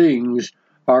these things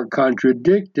are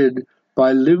contradicted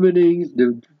by limiting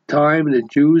the time the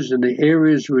Jews in the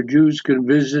areas where Jews can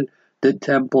visit the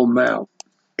Temple Mount.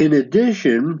 In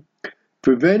addition,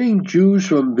 preventing Jews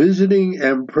from visiting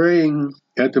and praying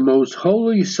at the most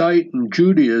holy site in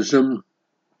Judaism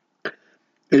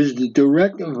is the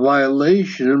direct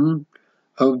violation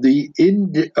of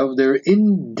their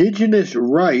indigenous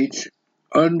rights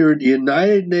under the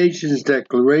United Nations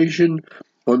Declaration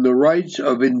on the Rights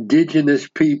of Indigenous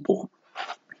People.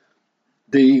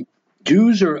 The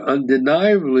Jews are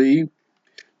undeniably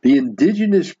the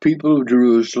indigenous people of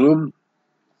Jerusalem,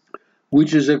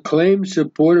 which is a claim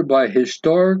supported by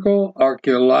historical,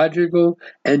 archaeological,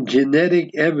 and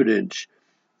genetic evidence.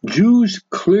 Jews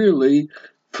clearly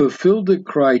fulfill the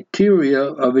criteria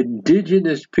of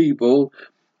indigenous people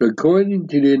according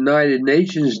to the United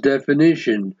Nations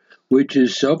definition, which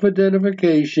is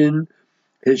self-identification,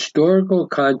 historical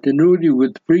continuity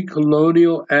with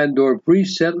pre-colonial and/or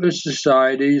pre-settler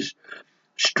societies,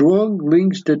 strong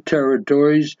links to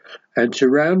territories and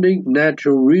surrounding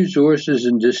natural resources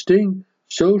and distinct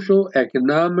social,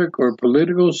 economic, or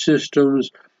political systems,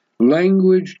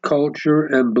 language, culture,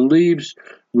 and beliefs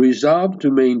resolved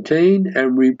to maintain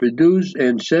and reproduce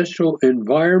ancestral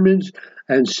environments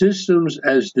and systems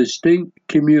as distinct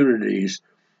communities.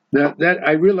 Now, that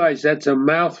I realize that's a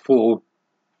mouthful,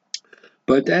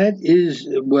 but that is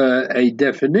a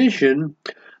definition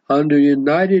under the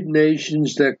United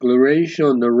Nations Declaration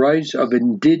on the Rights of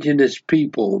Indigenous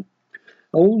People.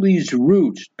 All these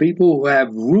roots, people who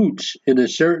have roots in a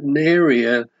certain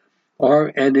area, are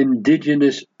an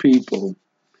indigenous people.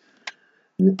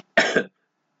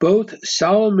 Both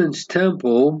Solomon's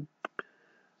temple,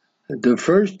 the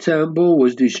first temple,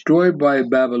 was destroyed by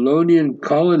Babylonian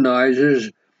colonizers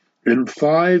in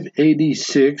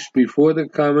 586 before the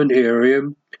Common Era.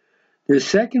 The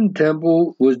second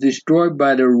temple was destroyed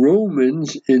by the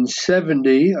Romans in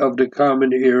 70 of the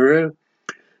Common Era.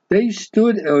 They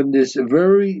stood on this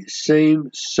very same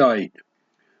site,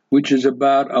 which is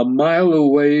about a mile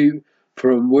away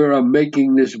from where I'm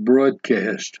making this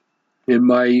broadcast, in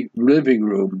my living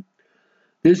room.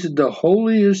 This is the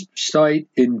holiest site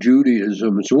in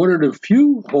Judaism. It's one of the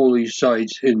few holy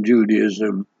sites in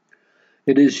Judaism.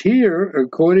 It is here,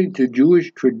 according to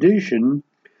Jewish tradition,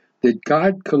 that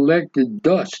God collected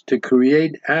dust to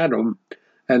create Adam,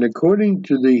 and according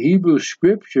to the Hebrew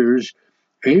scriptures,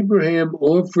 Abraham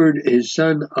offered his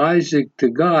son Isaac to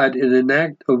God in an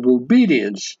act of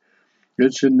obedience.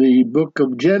 It's in the book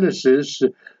of Genesis.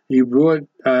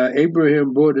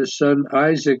 Abraham brought his son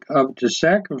Isaac up to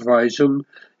sacrifice him.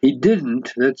 He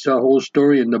didn't. That's a whole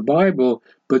story in the Bible.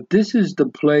 But this is the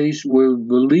place where we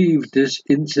believe this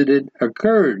incident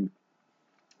occurred.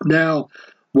 Now,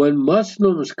 when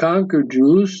Muslims conquered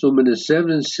Jerusalem in the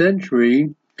 7th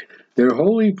century, their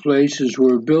holy places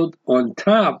were built on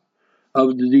top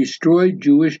of the destroyed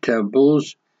Jewish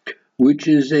temples, which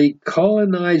is a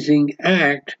colonizing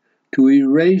act to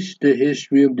erase the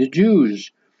history of the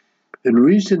Jews. In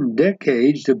recent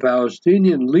decades, the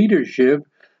Palestinian leadership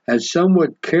has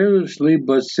somewhat carelessly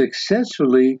but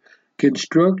successfully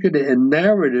constructed a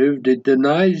narrative that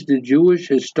denies the Jewish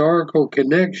historical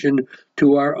connection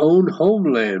to our own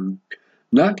homeland.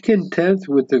 Not content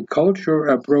with the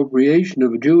cultural appropriation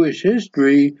of Jewish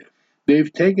history,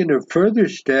 they've taken a further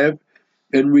step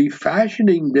in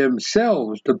refashioning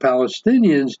themselves, the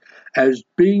Palestinians, as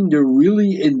being the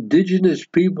really indigenous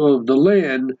people of the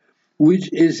land, which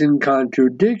is in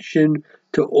contradiction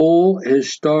to all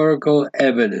historical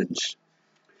evidence.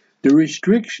 The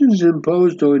restrictions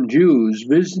imposed on Jews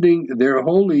visiting their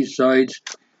holy sites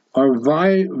are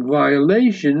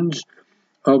violations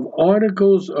of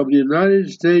articles of the United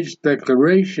States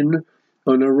Declaration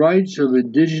on the Rights of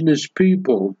Indigenous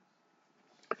People.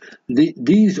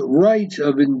 These rights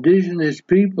of indigenous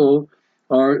people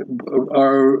are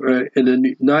in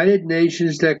the United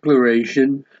Nations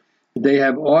Declaration. They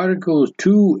have Articles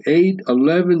 2, 8,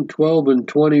 11, 12, and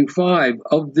 25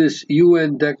 of this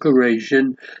UN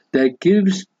declaration that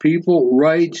gives people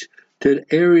rights to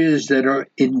areas that are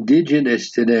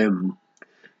indigenous to them.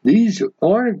 These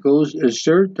articles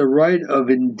assert the right of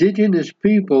indigenous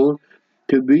people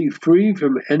to be free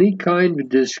from any kind of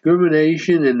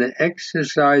discrimination in the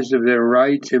exercise of their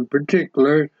rights, in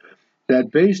particular,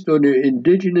 that based on their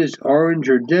indigenous orange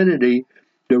identity,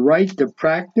 the right to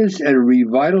practice and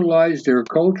revitalize their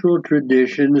cultural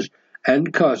traditions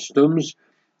and customs,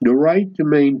 the right to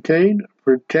maintain,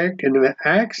 protect, and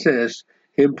access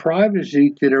in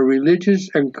privacy to their religious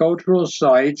and cultural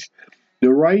sites,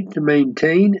 the right to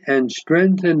maintain and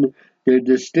strengthen their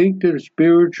distinctive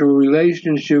spiritual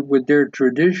relationship with their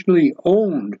traditionally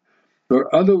owned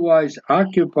or otherwise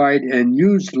occupied and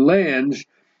used lands,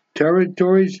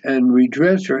 territories and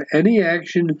redress for any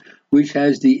action which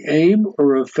has the aim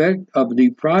or effect of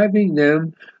depriving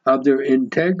them of their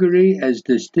integrity as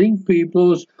distinct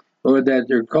peoples or that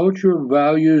their cultural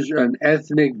values and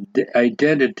ethnic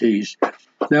identities.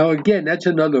 Now, again, that's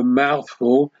another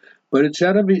mouthful, but it's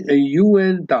out of a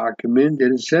UN document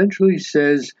that essentially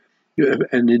says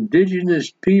an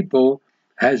indigenous people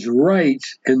has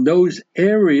rights in those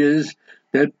areas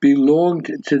that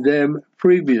belonged to them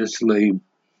previously.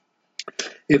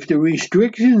 If the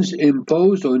restrictions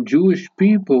imposed on Jewish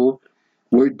people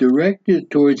were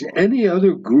directed towards any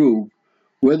other group,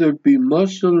 whether it be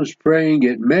Muslims praying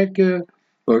at Mecca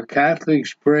or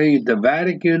Catholics praying at the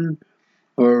Vatican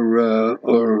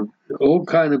or all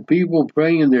kind of people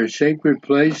praying in their sacred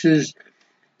places,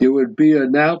 there would be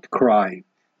an outcry.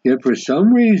 Yet for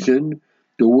some reason,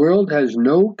 the world has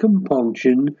no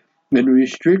compunction in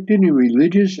restricting the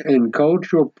religious and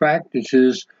cultural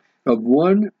practices of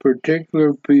one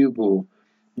particular people.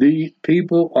 The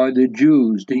people are the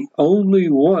Jews, the only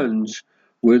ones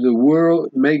where the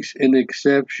world makes an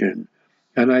exception.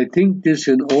 And I think this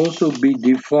can also be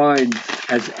defined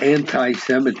as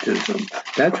anti-Semitism.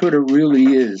 That's what it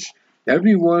really is.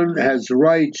 Everyone has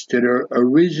rights to their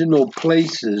original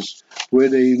places where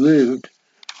they lived,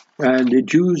 and the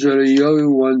Jews are the only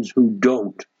ones who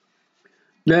don't.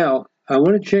 Now, I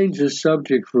want to change the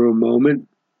subject for a moment.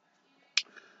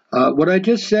 What I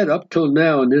just said up till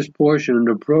now in this portion of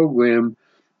the program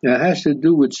has to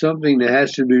do with something that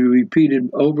has to be repeated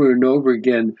over and over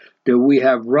again, that we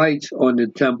have rights on the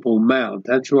Temple Mount.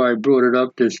 That's why I brought it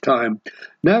up this time.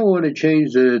 Now I want to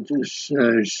change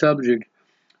the subject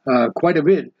quite a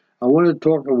bit. I want to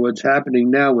talk about what's happening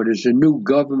now, where there's a new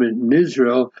government in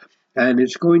Israel, and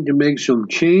it's going to make some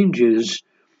changes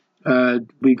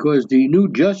because the new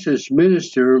justice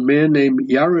minister, a man named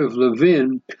Yariv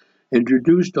Levin,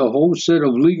 introduced a whole set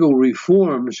of legal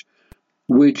reforms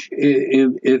which,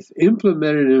 if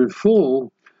implemented in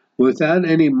full, without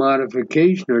any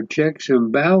modification or checks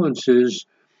and balances,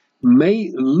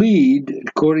 may lead,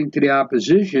 according to the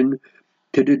opposition,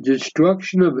 to the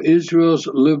destruction of Israel's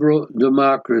liberal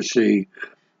democracy.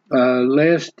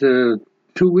 Last 2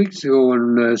 weeks ago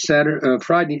on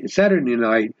Saturday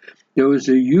night, there was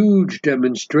a huge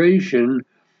demonstration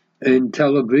in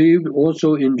Tel Aviv,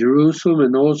 also in Jerusalem,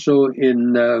 and also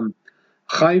in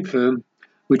Haifa,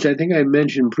 which I think I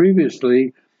mentioned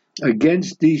previously,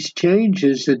 against these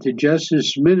changes that the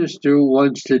justice minister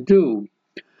wants to do.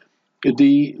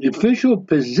 The official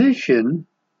position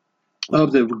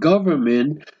of the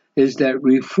government is that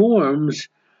reforms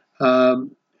in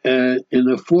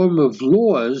the form of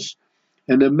laws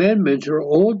and amendments are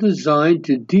all designed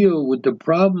to deal with the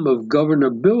problem of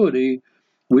governability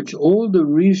which all the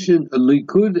recent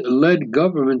Likud-led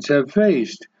governments have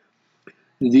faced.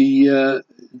 The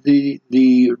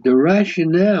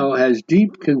rationale has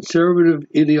deep conservative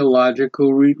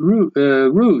ideological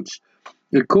roots.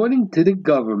 According to the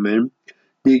government,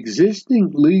 the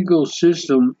existing legal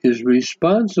system is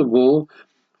responsible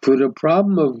for the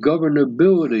problem of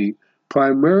governability,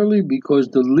 primarily because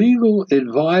the legal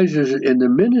advisors in the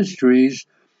ministries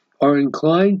are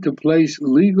inclined to place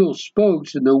legal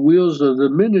spokes in the wheels of the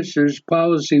ministers'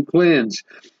 policy plans.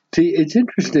 See, it's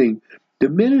interesting. The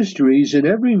ministries, in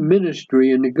every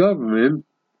ministry in the government,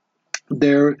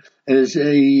 there is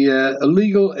a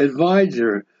legal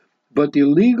advisor, but the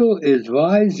legal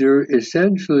advisor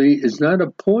essentially is not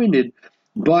appointed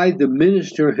by the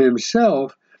minister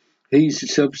himself.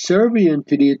 He's subservient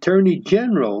to the attorney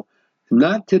general,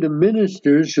 not to the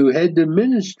ministers who head the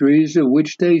ministries in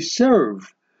which they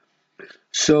serve.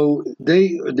 So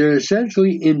they're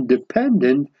essentially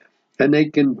independent, and they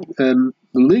can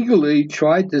legally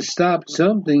try to stop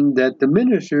something that the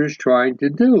minister is trying to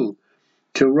do.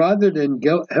 So rather than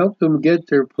help them get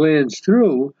their plans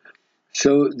through,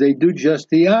 so they do just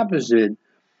the opposite.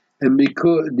 And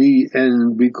because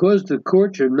the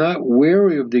courts are not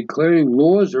wary of declaring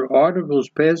laws or articles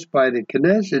passed by the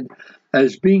Knesset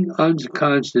as being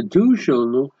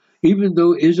unconstitutional, even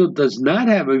though Israel does not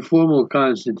have a formal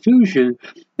constitution,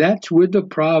 that's where the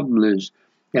problem is.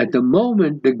 At the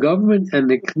moment, the government and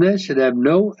the Knesset have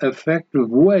no effective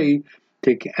way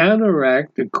to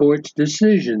counteract the court's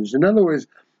decisions. In other words,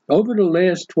 over the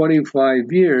last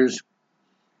 25 years,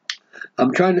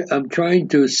 I'm trying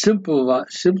to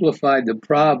simplify the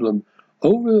problem.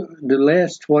 Over the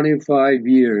last 25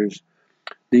 years,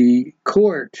 the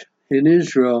court in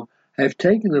Israel have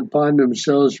taken upon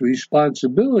themselves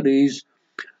responsibilities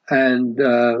and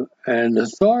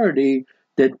authority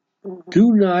that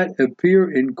do not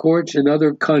appear in courts in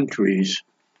other countries.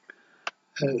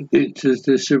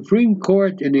 The Supreme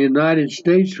Court in the United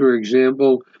States, for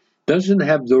example, doesn't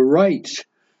have the rights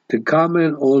to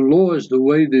comment on laws the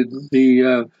way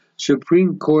the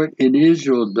Supreme Court in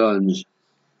Israel does.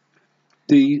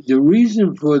 The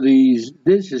reason for this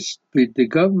is the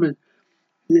government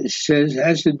says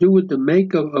has to do with the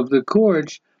makeup of the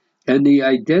courts and the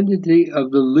identity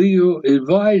of the legal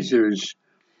advisors,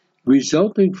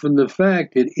 resulting from the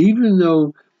fact that even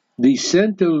though the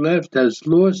center left has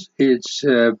lost its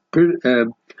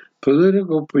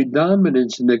political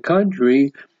predominance in the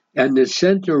country and the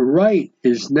center right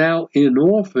is now in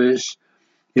office,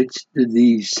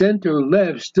 the center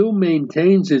left still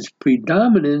maintains its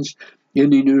predominance in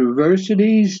the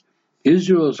universities,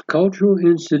 Israel's cultural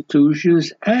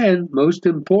institutions, and most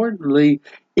importantly,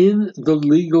 in the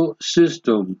legal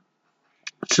system.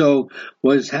 So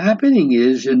what's happening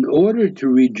is, in order to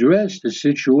redress the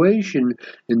situation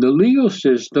in the legal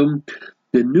system,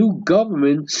 the new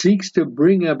government seeks to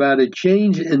bring about a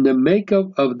change in the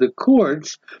makeup of the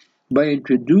courts by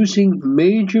introducing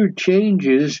major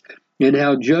changes in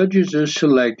how judges are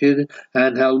selected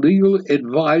and how legal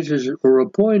advisors are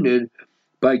appointed,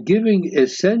 by giving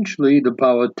essentially the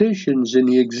politicians in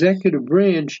the executive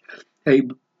branch a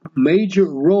major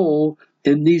role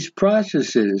in these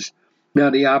processes. Now,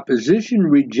 the opposition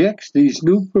rejects these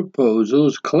new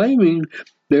proposals, claiming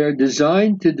they are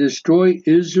designed to destroy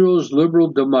Israel's liberal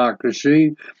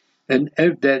democracy and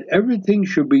that everything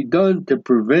should be done to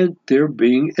prevent their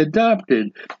being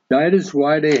adopted. That is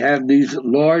why they have these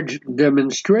large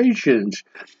demonstrations.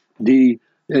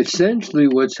 Essentially,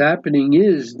 what's happening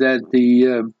is that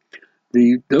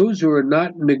those who are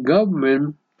not in the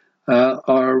government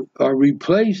are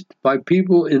replaced by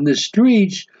people in the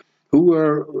streets who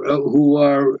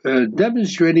are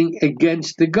demonstrating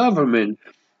against the government.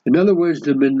 In other words,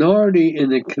 the minority in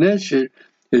the Knesset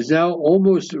is now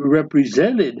almost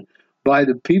represented by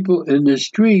the people in the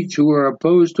streets who are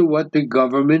opposed to what the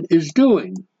government is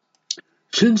doing.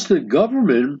 Since the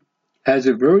government has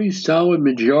a very solid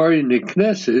majority in the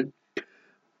Knesset,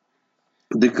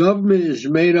 the government is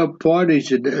made up parties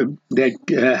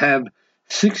that have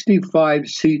 65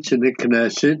 seats in the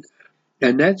Knesset,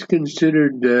 and that's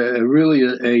considered really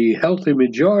a healthy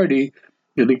majority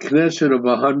in a Knesset of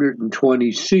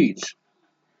 120 seats.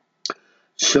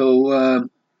 So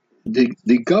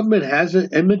the government has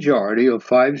a majority of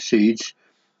 5 seats.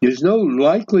 There's no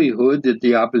likelihood that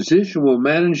the opposition will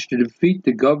manage to defeat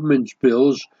the government's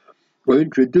bills or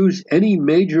introduce any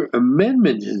major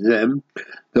amendments to them,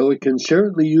 though it can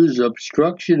certainly use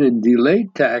obstruction and delay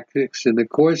tactics in the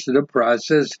course of the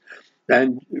process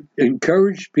and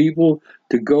encourage people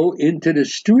to go into the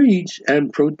streets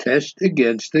and protest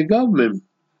against the government.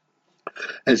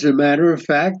 As a matter of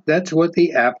fact, that's what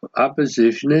the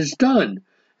opposition has done.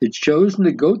 It's chosen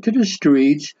to go to the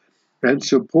streets and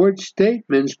support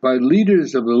statements by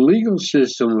leaders of the legal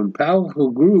system and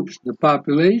powerful groups in the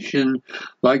population,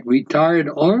 like retired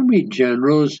army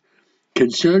generals,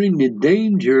 concerning the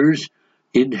dangers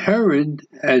inherent,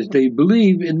 as they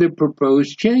believe, in the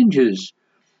proposed changes.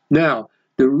 Now,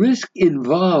 the risk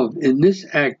involved in this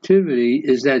activity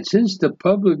is that since the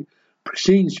public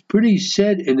seems pretty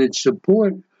set in its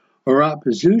support or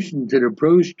opposition to the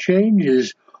proposed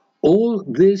changes, all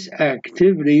this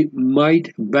activity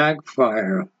might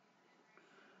backfire.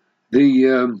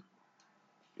 There's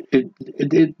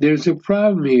a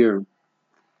problem here.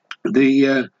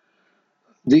 I'm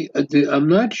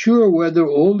not sure whether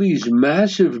all these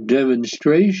massive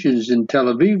demonstrations in Tel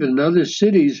Aviv and other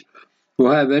cities will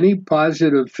have any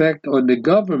positive effect on the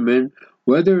government,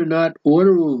 whether or not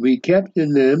order will be kept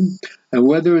in them, and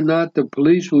whether or not the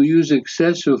police will use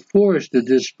excessive force to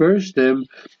disperse them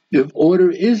if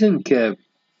order isn't kept.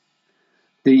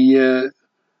 It's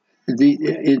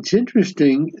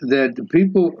interesting that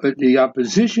the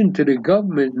opposition to the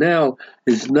government now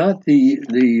is not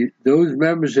those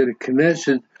members of the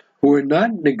Knesset who are not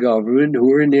in the government,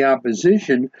 who are in the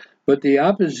opposition, but the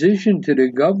opposition to the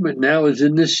government now is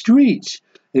in the streets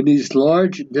in these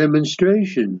large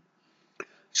demonstrations.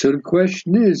 So the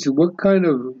question is, what kind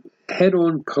of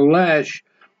head-on clash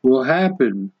will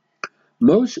happen?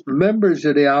 Most members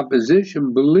of the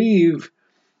opposition believe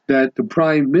that the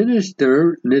Prime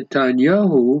Minister,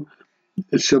 Netanyahu,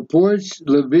 supports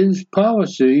Levin's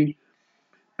policy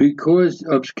because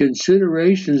of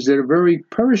considerations that are very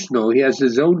personal. He has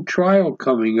his own trial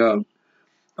coming up.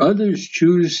 Others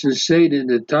choose to say that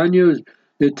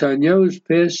Netanyahu's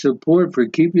past support for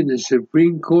keeping the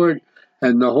Supreme Court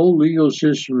and the whole legal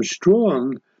system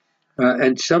strong,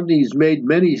 and something he's made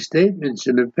many statements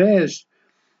in the past,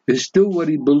 is still what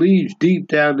he believes deep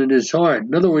down in his heart.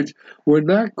 In other words, we're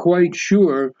not quite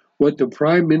sure what the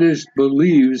Prime Minister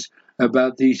believes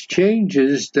about these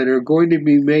changes that are going to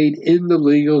be made in the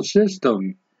legal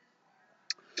system.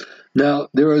 Now,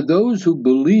 there are those who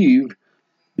believe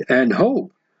and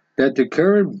hope that the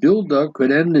current buildup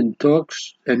could end in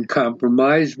talks and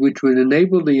compromise, which would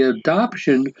enable the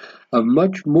adoption of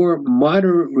much more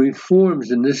moderate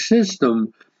reforms in the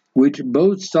system, which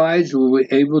both sides will be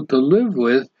able to live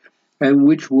with, and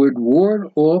which would ward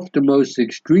off the most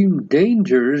extreme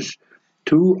dangers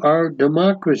to our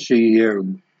democracy here.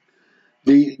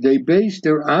 They base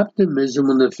their optimism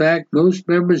on the fact most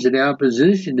members of the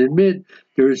opposition admit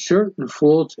there are certain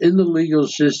faults in the legal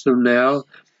system now,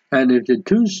 and if the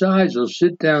two sides will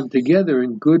sit down together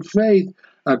in good faith,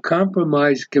 a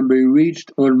compromise can be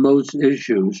reached on most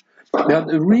issues. Now,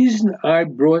 the reason I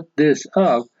brought this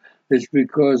up is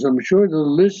because I'm sure the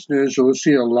listeners will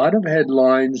see a lot of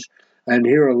headlines and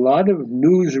hear a lot of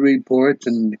news reports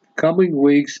in the coming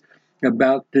weeks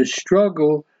about this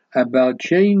struggle about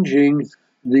changing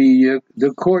the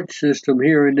court system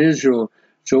here in Israel.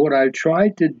 So what I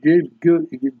tried to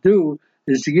do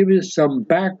is to give you some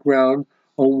background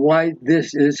on why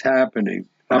this is happening.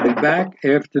 I'll be back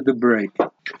after the break.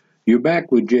 You're back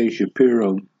with Jay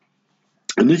Shapiro.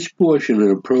 In this portion of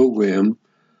the program,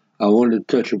 I want to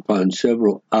touch upon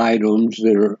several items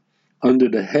that are under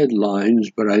the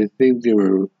headlines, but I think they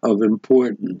are of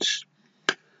importance.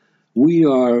 We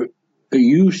are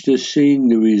used to seeing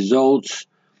the results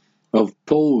of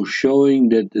polls showing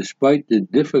that despite the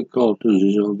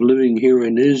difficulties of living here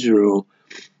in Israel,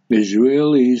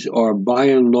 Israelis are by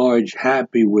and large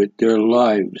happy with their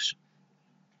lives.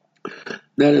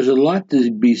 Now, there's a lot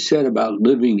to be said about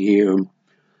living here,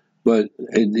 but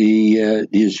the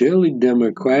Israeli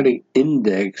Democratic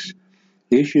Index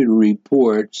issued a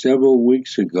report several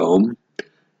weeks ago.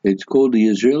 It's called the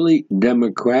Israeli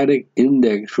Democratic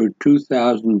Index for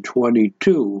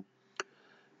 2022.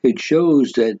 It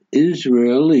shows that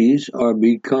Israelis are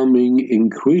becoming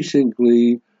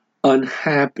increasingly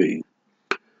unhappy.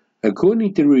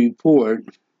 According to the report,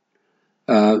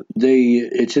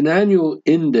 it's an annual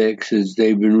index as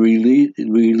they've been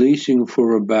releasing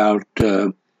for about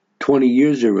 20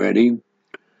 years already,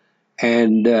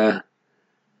 and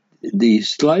the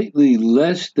slightly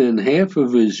less than half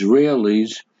of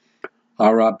Israelis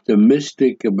are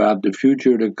optimistic about the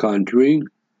future of the country.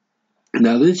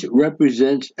 Now, this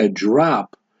represents a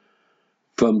drop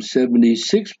from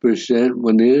 76%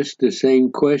 when they asked the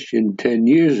same question 10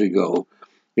 years ago.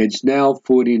 It's now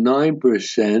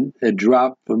 49%, a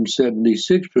drop from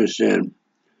 76%.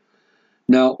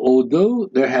 Now, although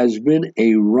there has been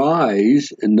a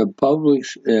rise in the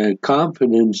public's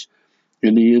confidence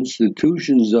in the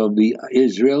institutions of the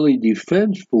Israeli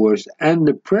Defense Force and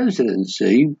the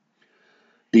presidency,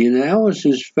 the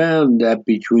analysis found that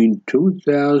between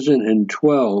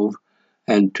 2012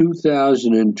 and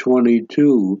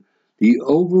 2022, the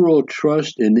overall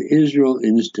trust in Israel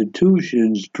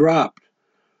institutions dropped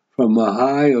from a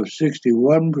high of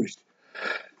 61%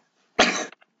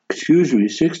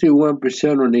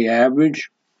 on the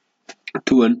average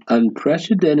to an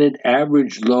unprecedented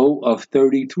average low of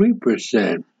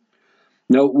 33%.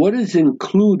 Now, what is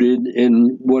included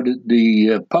in what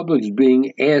the public's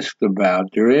being asked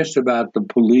about? They're asked about the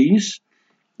police,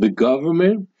 the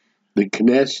government, the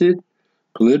Knesset,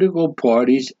 political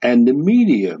parties, and the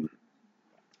media.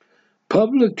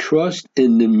 Public trust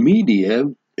in the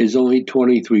media is only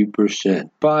 23%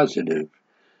 positive.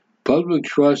 Public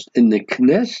trust in the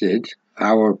Knesset,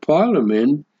 our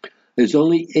parliament, is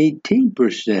only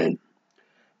 18%.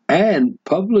 And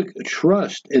public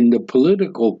trust in the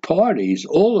political parties,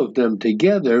 all of them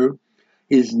together,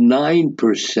 is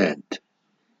 9%.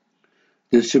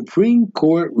 The Supreme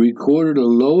Court recorded the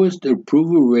lowest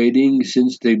approval rating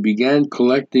since they began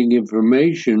collecting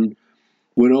information,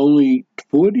 with only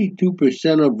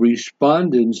 42% of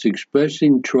respondents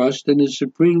expressing trust in the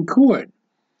Supreme Court.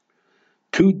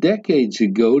 2 decades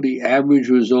ago, the average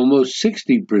was almost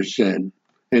 60%,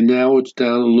 and now it's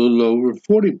down a little over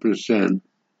 40%.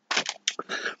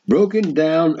 Broken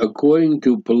down according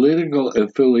to political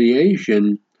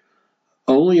affiliation,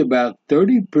 only about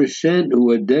 30%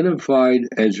 who identified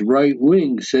as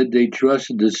right-wing said they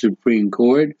trusted the Supreme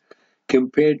Court,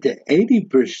 compared to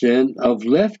 80% of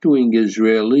left-wing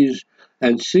Israelis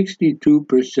and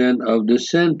 62% of the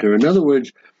center. In other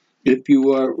words, if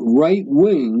you are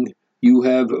right-wing, you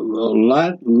have a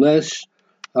lot less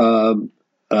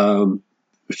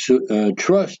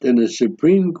trust in the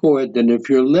Supreme Court than if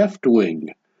you're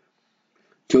left-wing.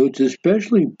 So it's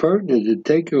especially pertinent to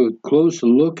take a closer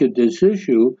look at this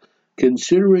issue,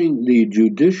 considering the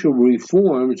judicial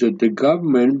reforms that the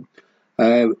government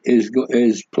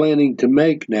is planning to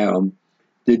make now.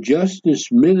 The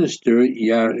Justice Minister,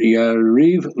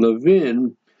 Yariv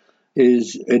Levin,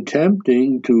 is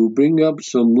attempting to bring up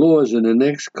some laws in the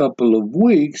next couple of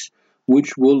weeks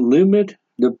which will limit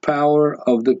the power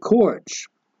of the courts.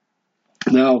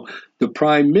 Now, the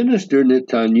Prime Minister,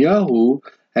 Netanyahu,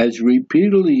 has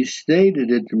repeatedly stated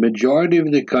that the majority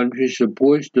of the country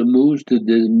supports the moves to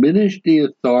diminish the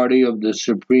authority of the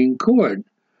Supreme Court.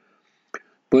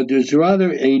 But there's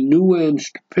rather a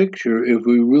nuanced picture if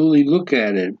we really look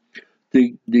at it.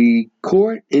 The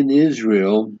court in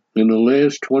Israel in the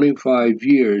last 25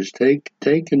 years, keep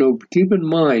in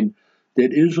mind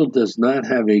that Israel does not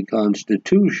have a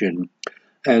constitution,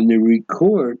 and the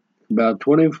court about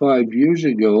 25 years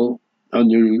ago,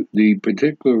 under the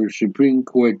particular Supreme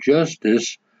Court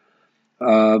justice,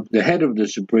 the head of the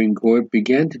Supreme Court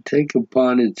began to take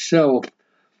upon itself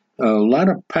a lot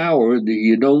of power that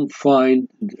you don't find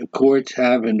courts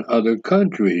have in other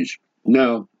countries.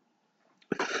 Now,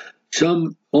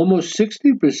 almost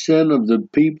 60% of the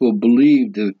people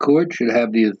believe that the court should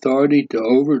have the authority to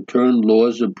overturn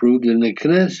laws approved in the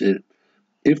Knesset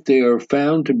if they are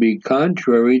found to be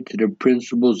contrary to the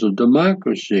principles of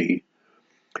democracy.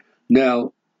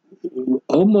 Now,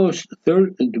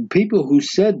 the people who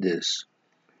said this,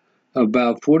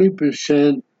 about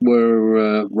 40%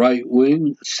 were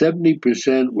right-wing,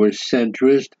 70% were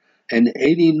centrist, and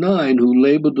 89% who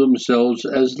labeled themselves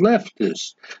as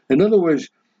leftists. In other words,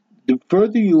 the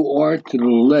further you are to the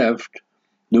left,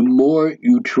 the more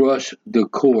you trust the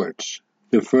courts.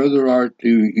 The further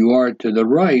you are to the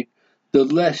right, the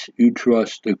less you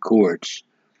trust the courts.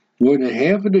 More than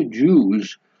half of the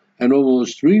Jews and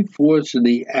almost three-fourths of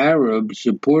the Arabs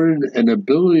supported an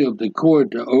ability of the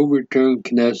court to overturn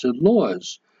Knesset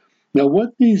laws. Now,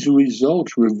 what these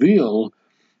results reveal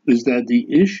is that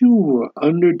the issue of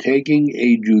undertaking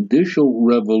a judicial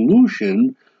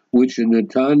revolution, which the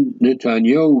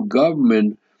Netanyahu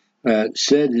government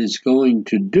said is going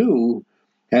to do,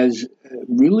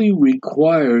 really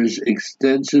requires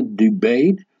extensive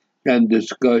debate and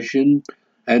discussion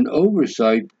and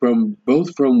oversight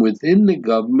both from within the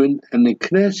government and the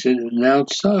Knesset and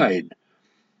outside.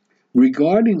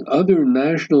 Regarding other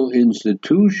national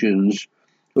institutions,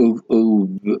 the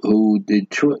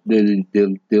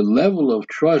level of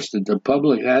trust that the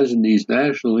public has in these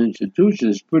national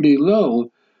institutions is pretty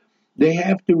low, they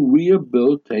have to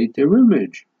rehabilitate their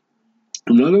image.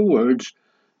 In other words,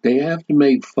 they have to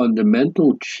make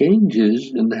fundamental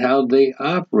changes in how they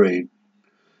operate.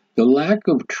 The lack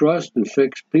of trust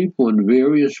affects people in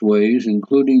various ways,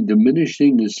 including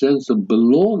diminishing the sense of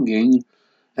belonging,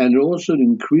 and also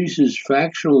increases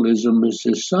factionalism in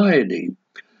society.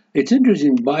 It's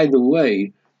interesting, by the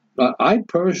way, I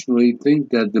personally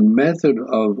think that the method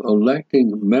of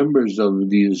electing members of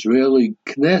the Israeli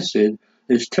Knesset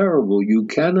is terrible. You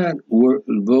cannot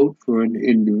vote for an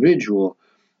individual.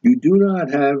 You do not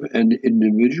have an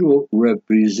individual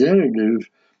representative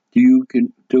to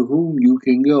whom you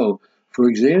can go. For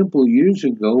example, years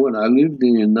ago, when I lived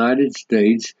in the United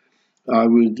States, I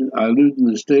lived in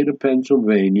the state of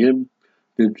Pennsylvania.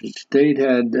 The state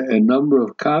had a number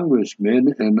of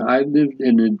congressmen, and I lived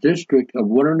in the district of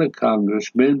one of the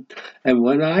congressmen. And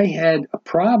when I had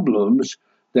problems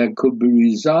that could be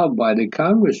resolved by the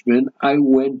congressman, I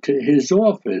went to his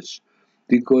office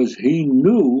because he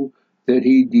knew that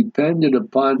he depended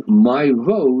upon my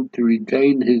vote to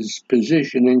retain his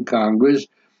position in Congress,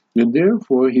 and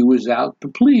therefore he was out to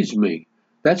please me.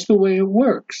 That's the way it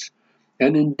works.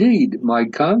 And indeed, my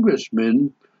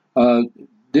congressman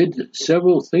did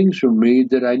several things for me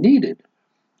that I needed.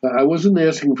 I wasn't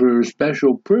asking for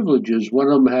special privileges. One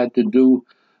of them had to do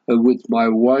with my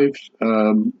wife's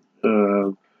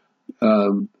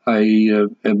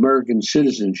American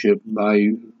citizenship.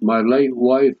 My late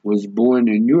wife was born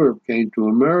in Europe, came to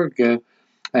America,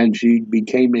 and she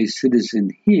became a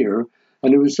citizen here.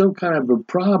 And there was some kind of a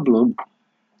problem,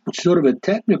 sort of a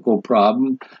technical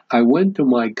problem. I went to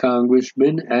my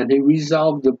congressman, and he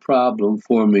resolved the problem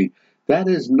for me. That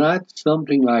is not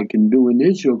something I can do in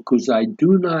Israel because I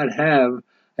do not have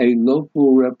a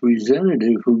local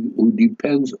representative who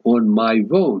depends on my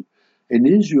vote. In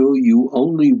Israel, you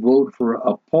only vote for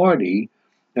a party,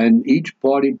 and each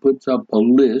party puts up a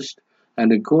list,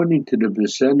 and according to the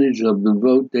percentage of the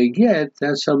vote they get,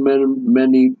 that's how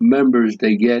many members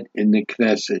they get in the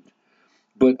Knesset.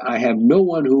 But I have no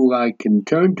one who I can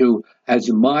turn to as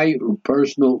my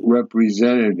personal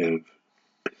representative.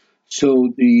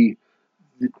 So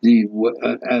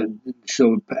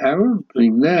so apparently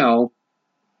now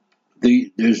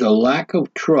there's a lack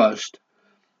of trust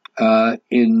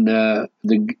in the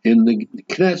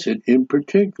Knesset in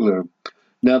particular.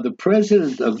 Now, the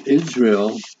president of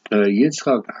Israel,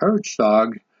 Yitzhak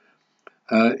Herzog,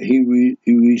 he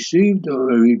received a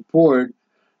report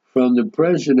from the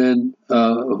president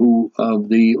of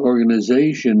the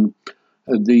organization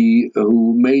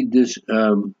who made this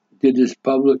did this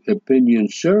public opinion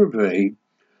survey,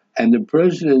 and the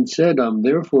president said, "I'm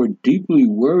therefore deeply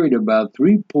worried about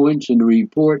 3 points in the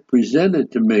report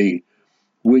presented to me,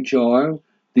 which are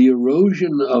the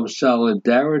erosion of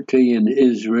solidarity in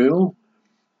Israel,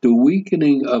 the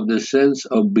weakening of the sense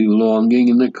of belonging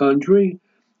in the country,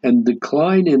 and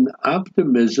decline in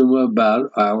optimism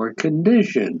about our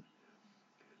condition."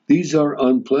 These are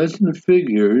unpleasant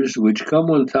figures which come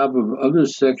on top of other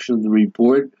sections of the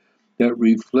report that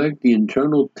reflect the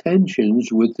internal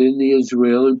tensions within the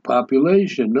Israeli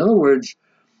population. In other words,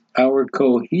 our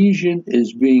cohesion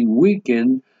is being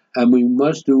weakened, and we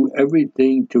must do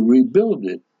everything to rebuild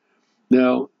it.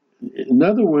 Now, in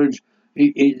other words,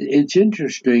 it's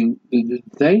interesting.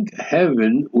 Thank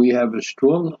heaven we have a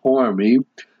strong army,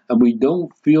 and we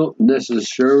don't feel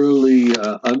necessarily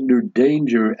under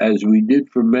danger as we did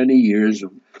for many years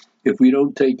if we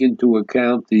don't take into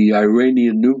account the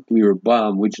Iranian nuclear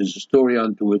bomb, which is a story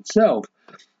unto itself.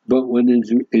 But when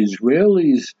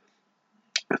Israelis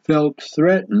felt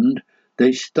threatened,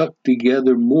 they stuck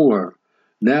together more.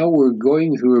 Now we're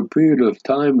going through a period of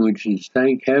time which is,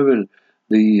 thank heaven,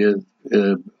 the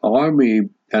army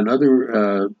and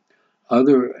other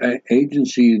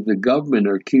agencies of the government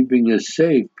are keeping us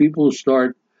safe. People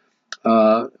start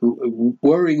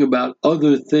worrying about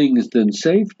other things than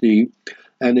safety,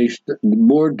 and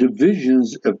more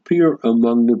divisions appear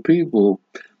among the people.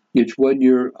 It's when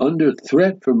you're under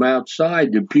threat from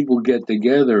outside that people get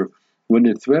together. When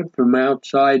the threat from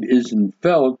outside isn't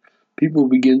felt, people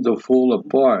begin to fall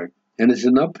apart, and it's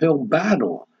an uphill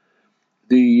battle.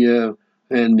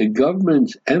 And the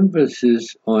government's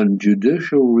emphasis on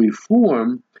judicial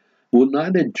reform will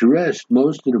not address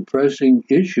most of the pressing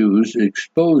issues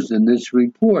exposed in this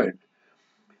report.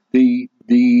 The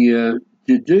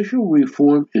judicial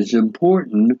reform is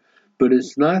important, but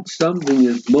it's not something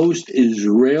that most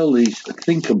Israelis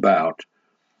think about.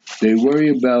 They worry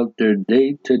about their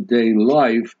day-to-day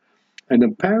life, and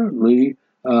apparently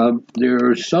there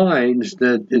are signs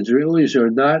that Israelis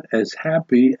are not as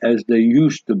happy as they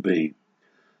used to be.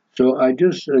 So I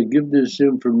just give this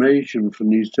information from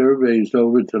these surveys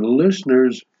over to the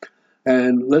listeners,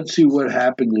 and let's see what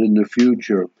happens in the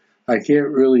future. I can't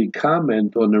really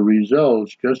comment on the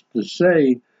results, just to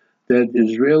say that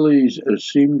Israelis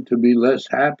seem to be less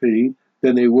happy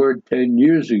than they were 10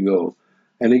 years ago.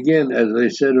 And again, as I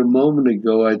said a moment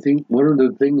ago, I think one of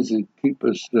the things that keep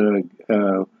us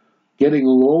getting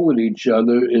along with each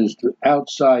other is the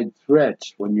outside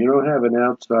threats. When you don't have an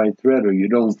outside threat, or you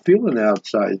don't feel an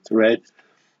outside threat,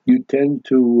 you tend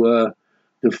to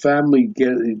the family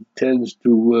tends to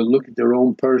look at their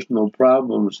own personal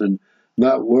problems and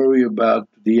not worry about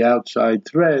the outside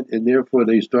threat, and therefore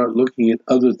they start looking at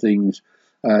other things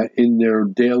in their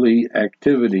daily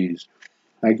activities.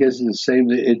 I guess it's the same.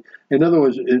 In other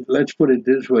words, let's put it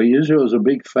this way: Israel is a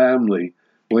big family.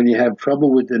 When you have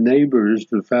trouble with the neighbors,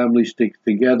 the family sticks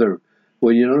together.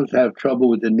 When you don't have trouble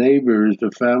with the neighbors,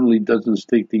 the family doesn't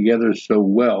stick together so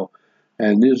well.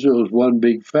 And Israel is one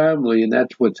big family, and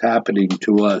that's what's happening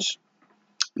to us.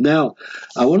 Now,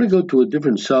 I want to go to a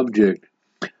different subject,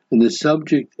 and the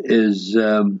subject is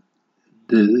the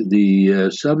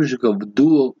subject of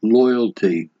dual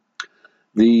loyalty.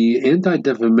 The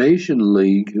Anti-Defamation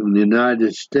League in the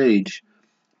United States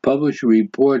published a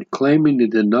report claiming that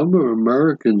the number of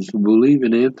Americans who believe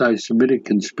in anti-Semitic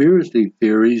conspiracy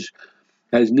theories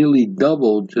has nearly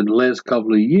doubled in the last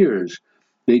couple of years.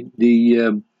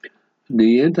 The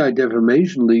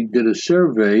Anti-Defamation League did a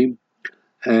survey,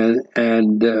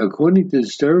 and according to the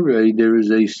survey, there is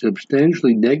a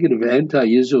substantially negative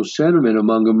anti-Israel sentiment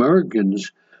among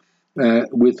Americans,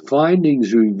 with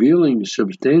findings revealing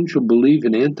substantial belief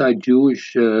in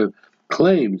anti-Jewish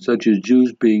claims, such as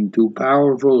Jews being too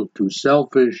powerful, too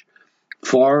selfish,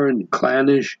 foreign,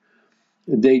 clannish.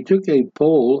 They took a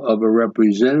poll of a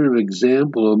representative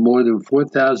example of more than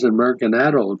 4,000 American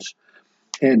adults,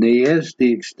 and they asked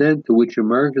the extent to which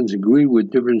Americans agree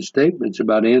with different statements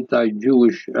about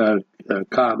anti-Jewish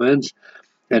comments,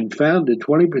 and found that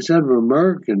 20% of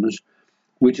Americans,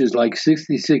 which is like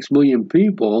 66 million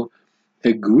people,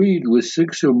 agreed with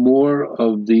 6 or more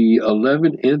of the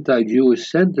 11 anti-Jewish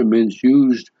sentiments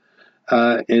used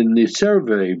in the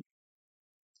survey.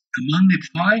 Among the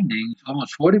findings,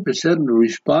 almost 40% of the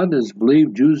respondents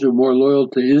believe Jews are more loyal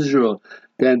to Israel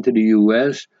than to the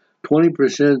U.S.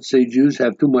 20% say Jews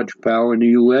have too much power in the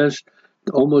U.S.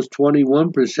 Almost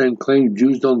 21% claim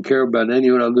Jews don't care about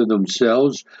anyone other than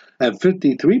themselves, and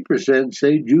 53%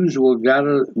 say Jews will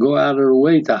go out of their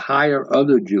way to hire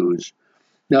other Jews.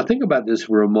 Now, think about this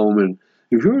for a moment.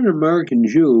 If you're an American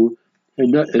Jew,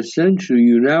 and essentially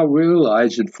you now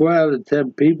realize that 4 out of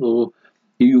 10 people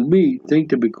you meet think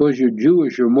that because you're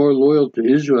Jewish, you're more loyal to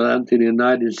Israel than to the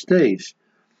United States.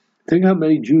 Think how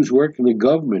many Jews work in the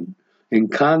government, in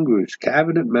Congress,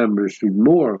 cabinet members, and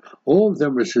more. All of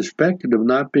them are suspected of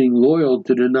not being loyal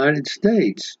to the United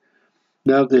States.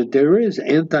 Now, that there is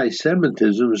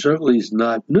anti-Semitism certainly is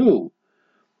not new.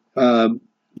 But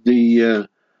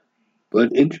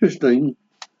interesting,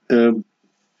 the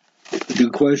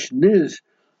question is,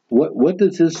 what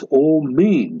does this all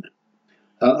mean?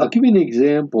 I'll give you an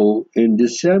example. In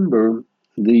December,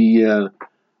 the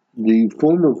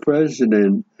former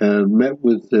president met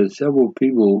with several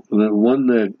people. One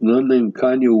named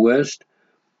Kanye West,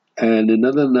 and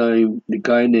another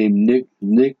guy named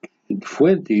Nick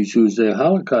Fuentes, who's a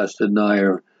Holocaust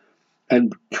denier.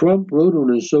 And Trump wrote on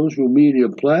his social media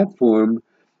platform,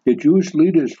 the Jewish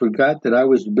leaders forgot that I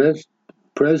was the best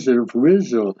president for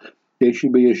Israel. They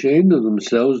should be ashamed of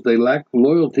themselves. They lack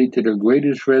loyalty to their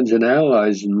greatest friends and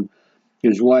allies, and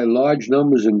is why large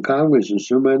numbers in Congress and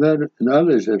so many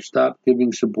others have stopped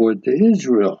giving support to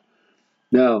Israel.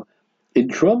 Now, in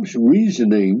Trump's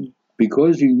reasoning,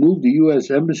 because he moved the U.S.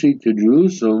 Embassy to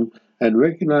Jerusalem and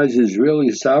recognized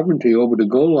Israeli sovereignty over the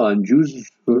Golan,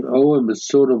 Jews owe him a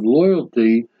sort of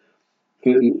loyalty,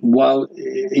 while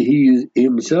he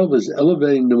himself is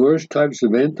elevating the worst types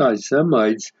of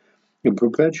anti-Semites and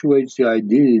perpetuates the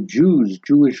idea that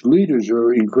Jewish leaders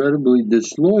are incredibly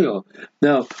disloyal.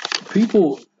 Now, he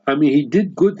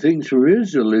did good things for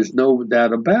Israel, there's no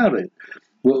doubt about it.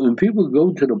 Well, when people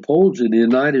go to the polls in the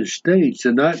United States,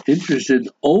 they're not interested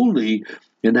only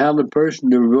in how the person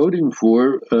they're voting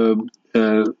for,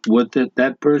 what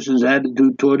that person's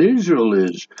attitude toward Israel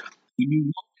is. When you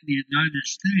vote in the United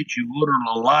States, you vote on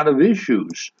a lot of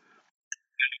issues.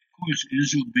 Of course,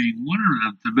 Israel being one of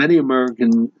them. To many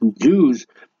American Jews,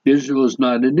 Israel is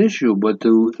not an issue, but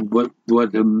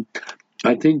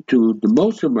I think to the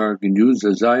most American Jews,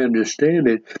 as I understand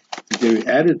it, the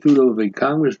attitude of a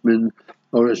congressman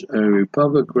or a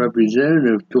Republican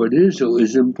representative toward Israel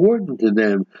is important to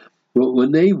them. But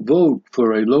when they vote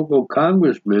for a local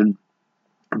congressman,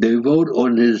 they vote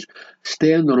on his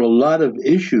stand on a lot of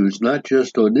issues, not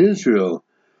just on Israel.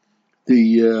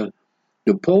 The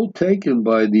poll taken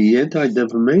by the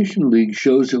Anti-Defamation League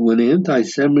shows that when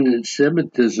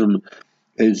anti-Semitism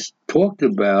is talked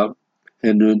about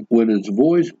and when it's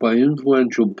voiced by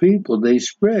influential people, they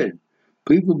spread.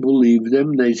 People believe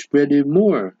them, they spread it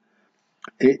more.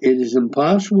 It is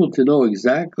impossible to know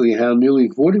exactly how nearly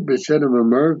 40% of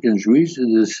Americans reached the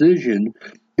decision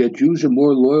that Jews are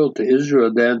more loyal to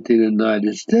Israel than to the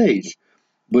United States,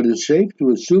 but it's safe to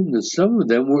assume that some of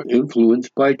them were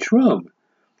influenced by Trump.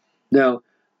 Now,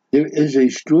 there is a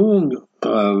strong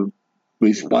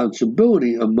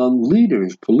responsibility among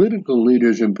leaders, political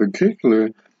leaders in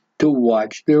particular, to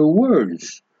watch their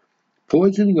words.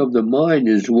 Poisoning of the mind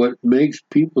is what makes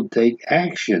people take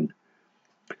action.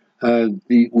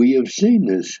 We have seen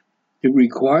this. It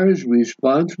requires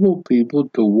responsible people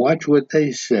to watch what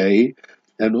they say,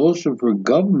 and also for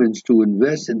governments to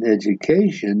invest in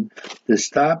education to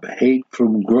stop hate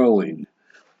from growing.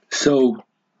 So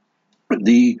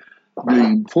the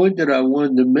point that I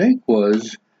wanted to make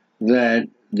was that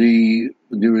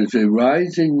there is a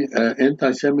rising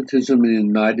anti-Semitism in the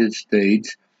United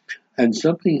States, and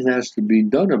something has to be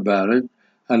done about it.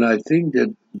 And I think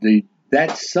that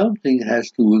that something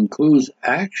has to include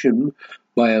action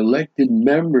by elected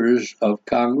members of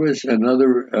Congress and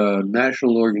other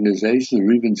national organizations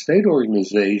or even state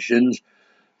organizations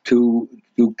to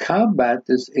combat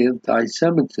this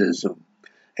anti-Semitism.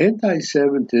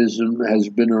 Anti-Semitism has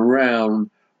been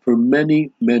around for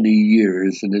many, many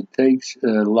years, and it takes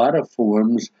a lot of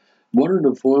forms. One of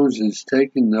the forms it's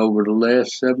taken over the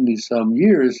last 70-some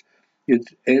years,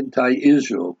 it's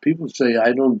anti-Israel. People say,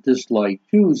 I don't dislike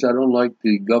Jews, I don't like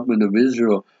the government of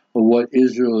Israel or what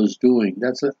Israel is doing.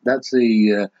 That's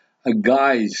a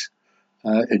guise.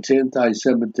 It's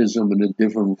anti-Semitism in a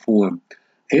different form.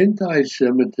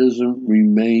 Anti-Semitism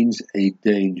remains a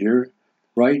danger.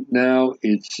 Right now,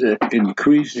 it's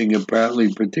increasing,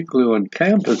 apparently, particularly on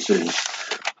campuses.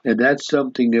 And that's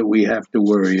something that we have to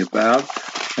worry about,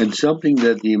 and something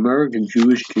that the American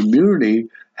Jewish community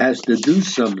has to do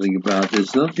something about.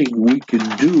 There's nothing we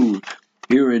can do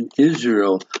here in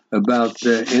Israel about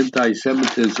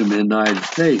anti-Semitism in the United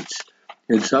States.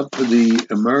 It's up to the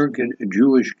American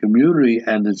Jewish community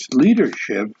and its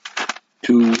leadership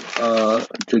to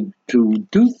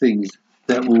do things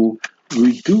that will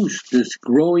reduce this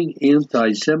growing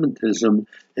anti-Semitism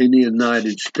in the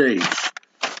United States.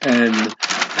 And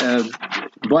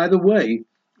by the way,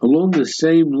 along the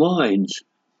same lines,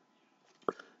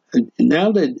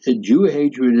 now that Jew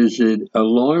hatred is at an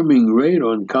alarming rate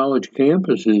on college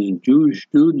campuses, Jewish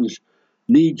students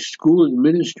need school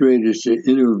administrators to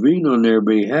intervene on their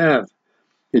behalf.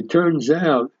 It turns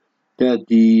out that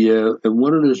in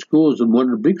one of the schools, in one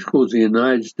of the big schools in the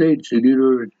United States, the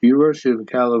University of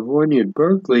California at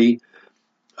Berkeley,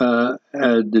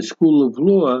 the School of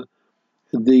Law,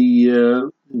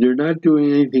 they're not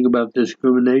doing anything about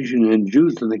discrimination in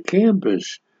Jews on the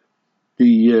campus.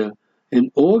 In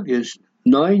August,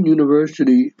 9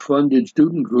 university-funded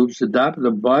student groups adopted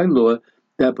a bylaw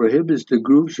that prohibits the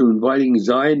groups from inviting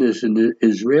Zionists and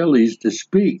Israelis to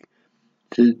speak.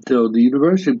 So the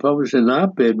university published an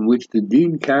op-ed in which the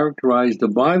dean characterized the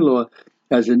bylaw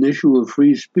as an issue of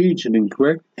free speech and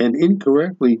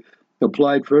incorrectly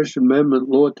applied First Amendment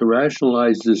law to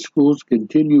rationalize the school's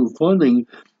continued funding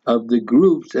of the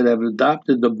groups that have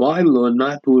adopted the bylaw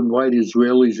not to invite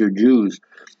Israelis or Jews.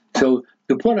 So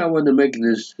the point I wanted to make in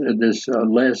this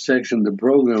last section of the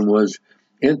program was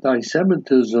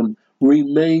anti-Semitism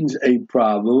remains a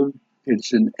problem.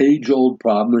 It's an age-old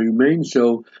problem. It remains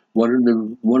so. One of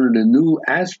the new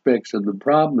aspects of the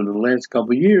problem in the last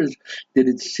couple of years that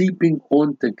it's seeping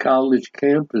onto college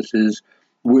campuses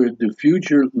where the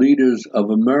future leaders of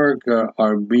America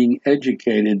are being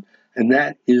educated, and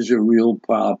that is a real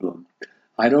problem.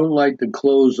 I don't like to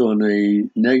close on a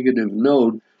negative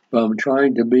note, but I'm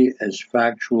trying to be as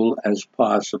factual as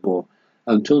possible.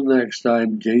 Until next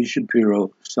time, Jay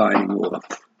Shapiro signing off.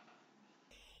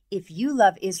 If you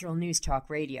love Israel News Talk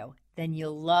Radio, then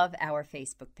you'll love our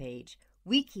Facebook page.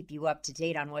 We keep you up to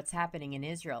date on what's happening in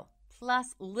Israel,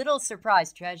 plus little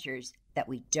surprise treasures that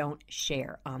we don't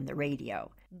share on the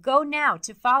radio. Go now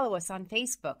to follow us on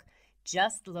Facebook.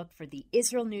 Just look for the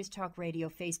Israel News Talk Radio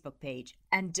Facebook page,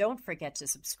 and don't forget to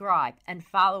subscribe and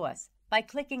follow us by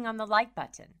clicking on the like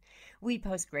button. We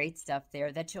post great stuff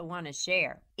there that you'll want to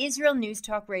share. Israel News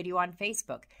Talk Radio on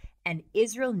Facebook and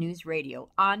Israel News Radio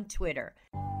on Twitter.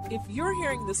 If you're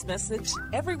hearing this message,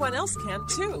 everyone else can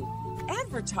too.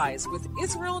 Advertise with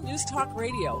Israel News Talk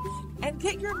Radio and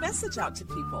get your message out to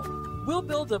people. We'll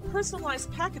build a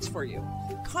personalized package for you.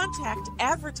 Contact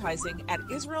advertising at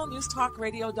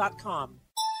israelnewstalkradio.com.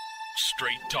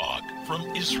 Straight talk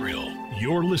from Israel.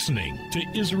 You're listening to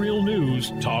Israel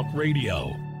News Talk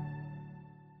Radio.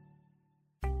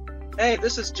 Hey,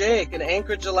 this is Jake in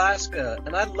Anchorage, Alaska,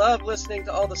 and I love listening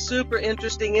to all the super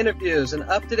interesting interviews and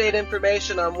up-to-date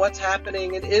information on what's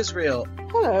happening in Israel.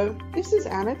 Hello, this is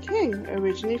Anna King,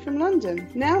 originally from London,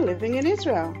 now living in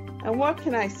Israel. And what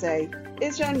can I say?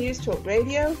 Israel News Talk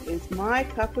Radio is my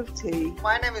cup of tea.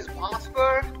 My name is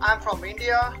Bhaskar. I'm from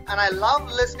India, and I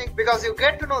love listening because you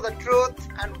get to know the truth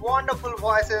and wonderful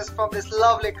voices from this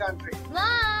lovely country.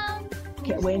 Mom!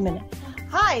 Okay, wait a minute.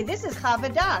 Hi, this is Chava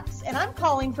Dax, and I'm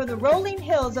calling for the rolling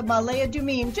hills of Ma'ale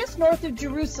Adumim, just north of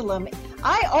Jerusalem.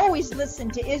 I always listen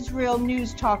to Israel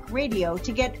News Talk Radio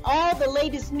to get all the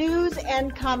latest news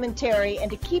and commentary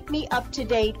and to keep me up to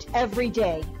date every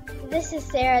day. This is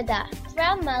Sarah Dax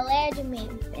from Ma'ale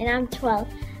Adumim, and I'm 12.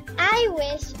 I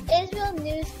wish Israel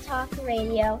News Talk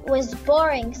Radio was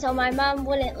boring so my mom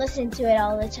wouldn't listen to it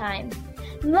all the time.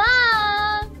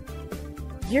 Mom!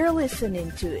 You're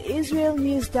listening to Israel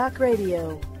News Talk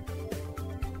Radio.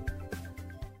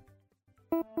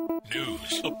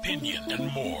 News, opinion, and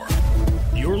more.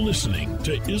 You're listening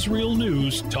to Israel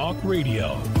News Talk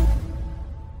Radio.